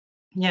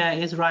 Yeah,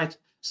 it's right.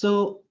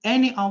 So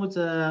any of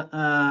the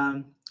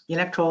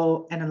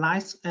analytical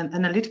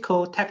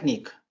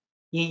technique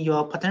in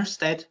your potential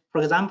state,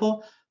 for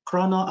example,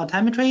 coronal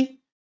altimetry,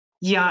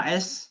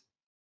 ERS,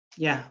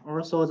 yeah,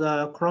 also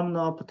the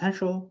coronal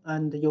potential,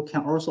 and you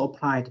can also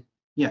apply it.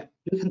 Yeah,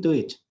 you can do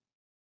it.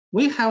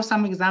 We have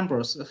some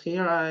examples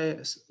here.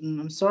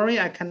 I'm sorry,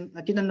 I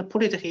didn't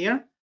put it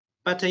here,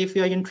 but if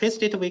you are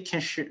interested, we can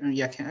share.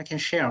 Yeah, I can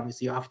share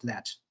with you after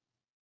that.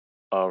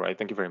 All right,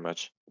 thank you very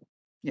much.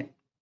 Yeah.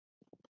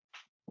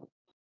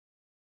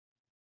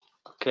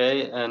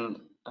 Okay,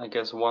 and I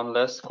guess one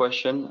last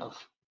question of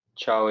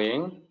Chao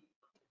Ying.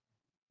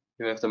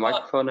 You have the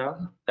microphone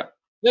now. Yeah.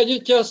 Yeah, you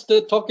just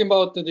talking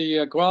about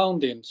the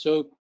grounding.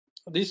 So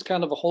this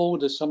kind of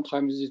holder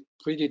sometimes is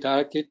pretty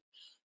delicate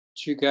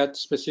to get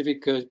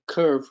specific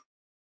curve,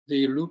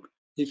 the loop.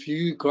 If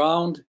you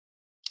ground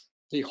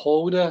the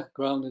holder,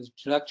 ground the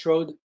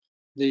electrode,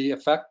 the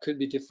effect could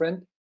be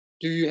different.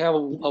 Do you have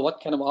what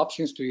kind of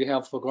options do you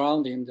have for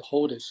grounding the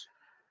holders?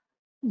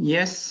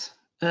 Yes,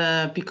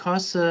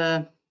 because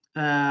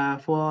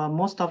for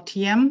most of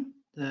TM,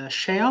 the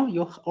shell,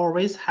 you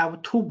always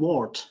have 2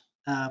 volt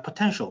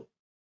potential.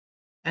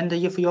 And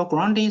if your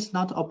grounding is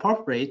not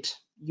appropriate,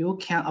 you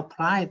can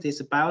apply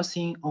this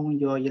biasing on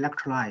your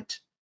electrolyte.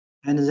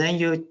 And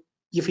then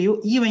if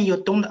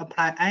you don't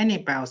apply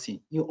any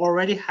biasing, you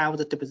already have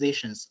the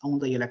depositions on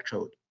the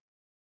electrode.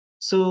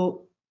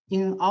 So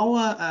in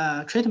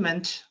our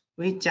treatment,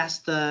 we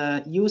just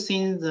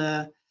using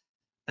the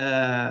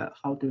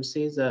how to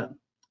say the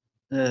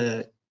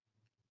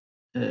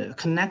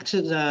connect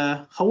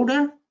the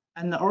holder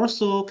and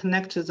also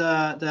connect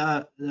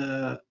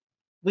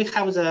we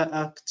have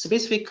the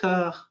specific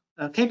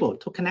cable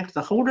to connect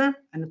the holder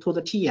and to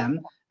the TM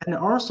and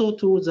also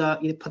to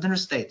the potential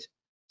state.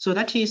 So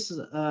that is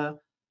a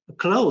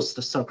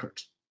closed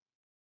circuit.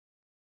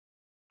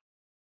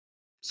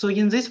 So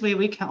in this way,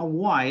 we can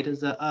avoid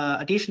the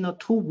additional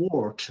 2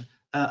 volt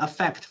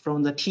effect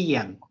from the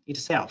TM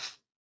itself.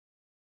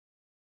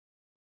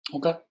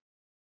 Okay,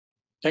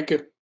 thank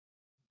you.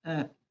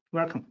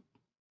 Welcome.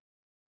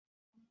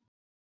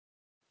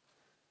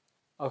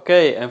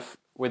 Okay, and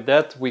with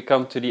that, we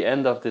come to the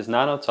end of this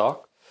Nano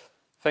Talk.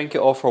 Thank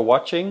you all for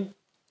watching,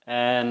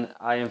 and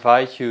I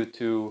invite you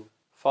to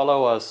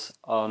follow us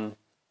on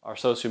our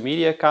social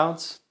media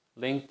accounts,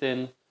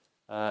 LinkedIn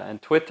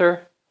and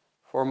Twitter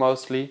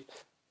foremostly,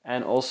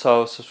 and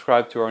also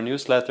subscribe to our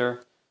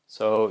newsletter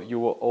so you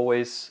will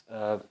always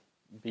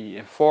be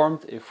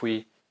informed if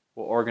we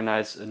will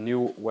organize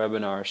new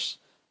webinars.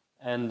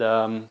 And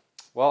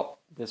well,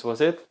 this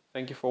was it.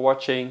 Thank you for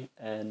watching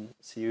and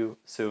see you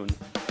soon.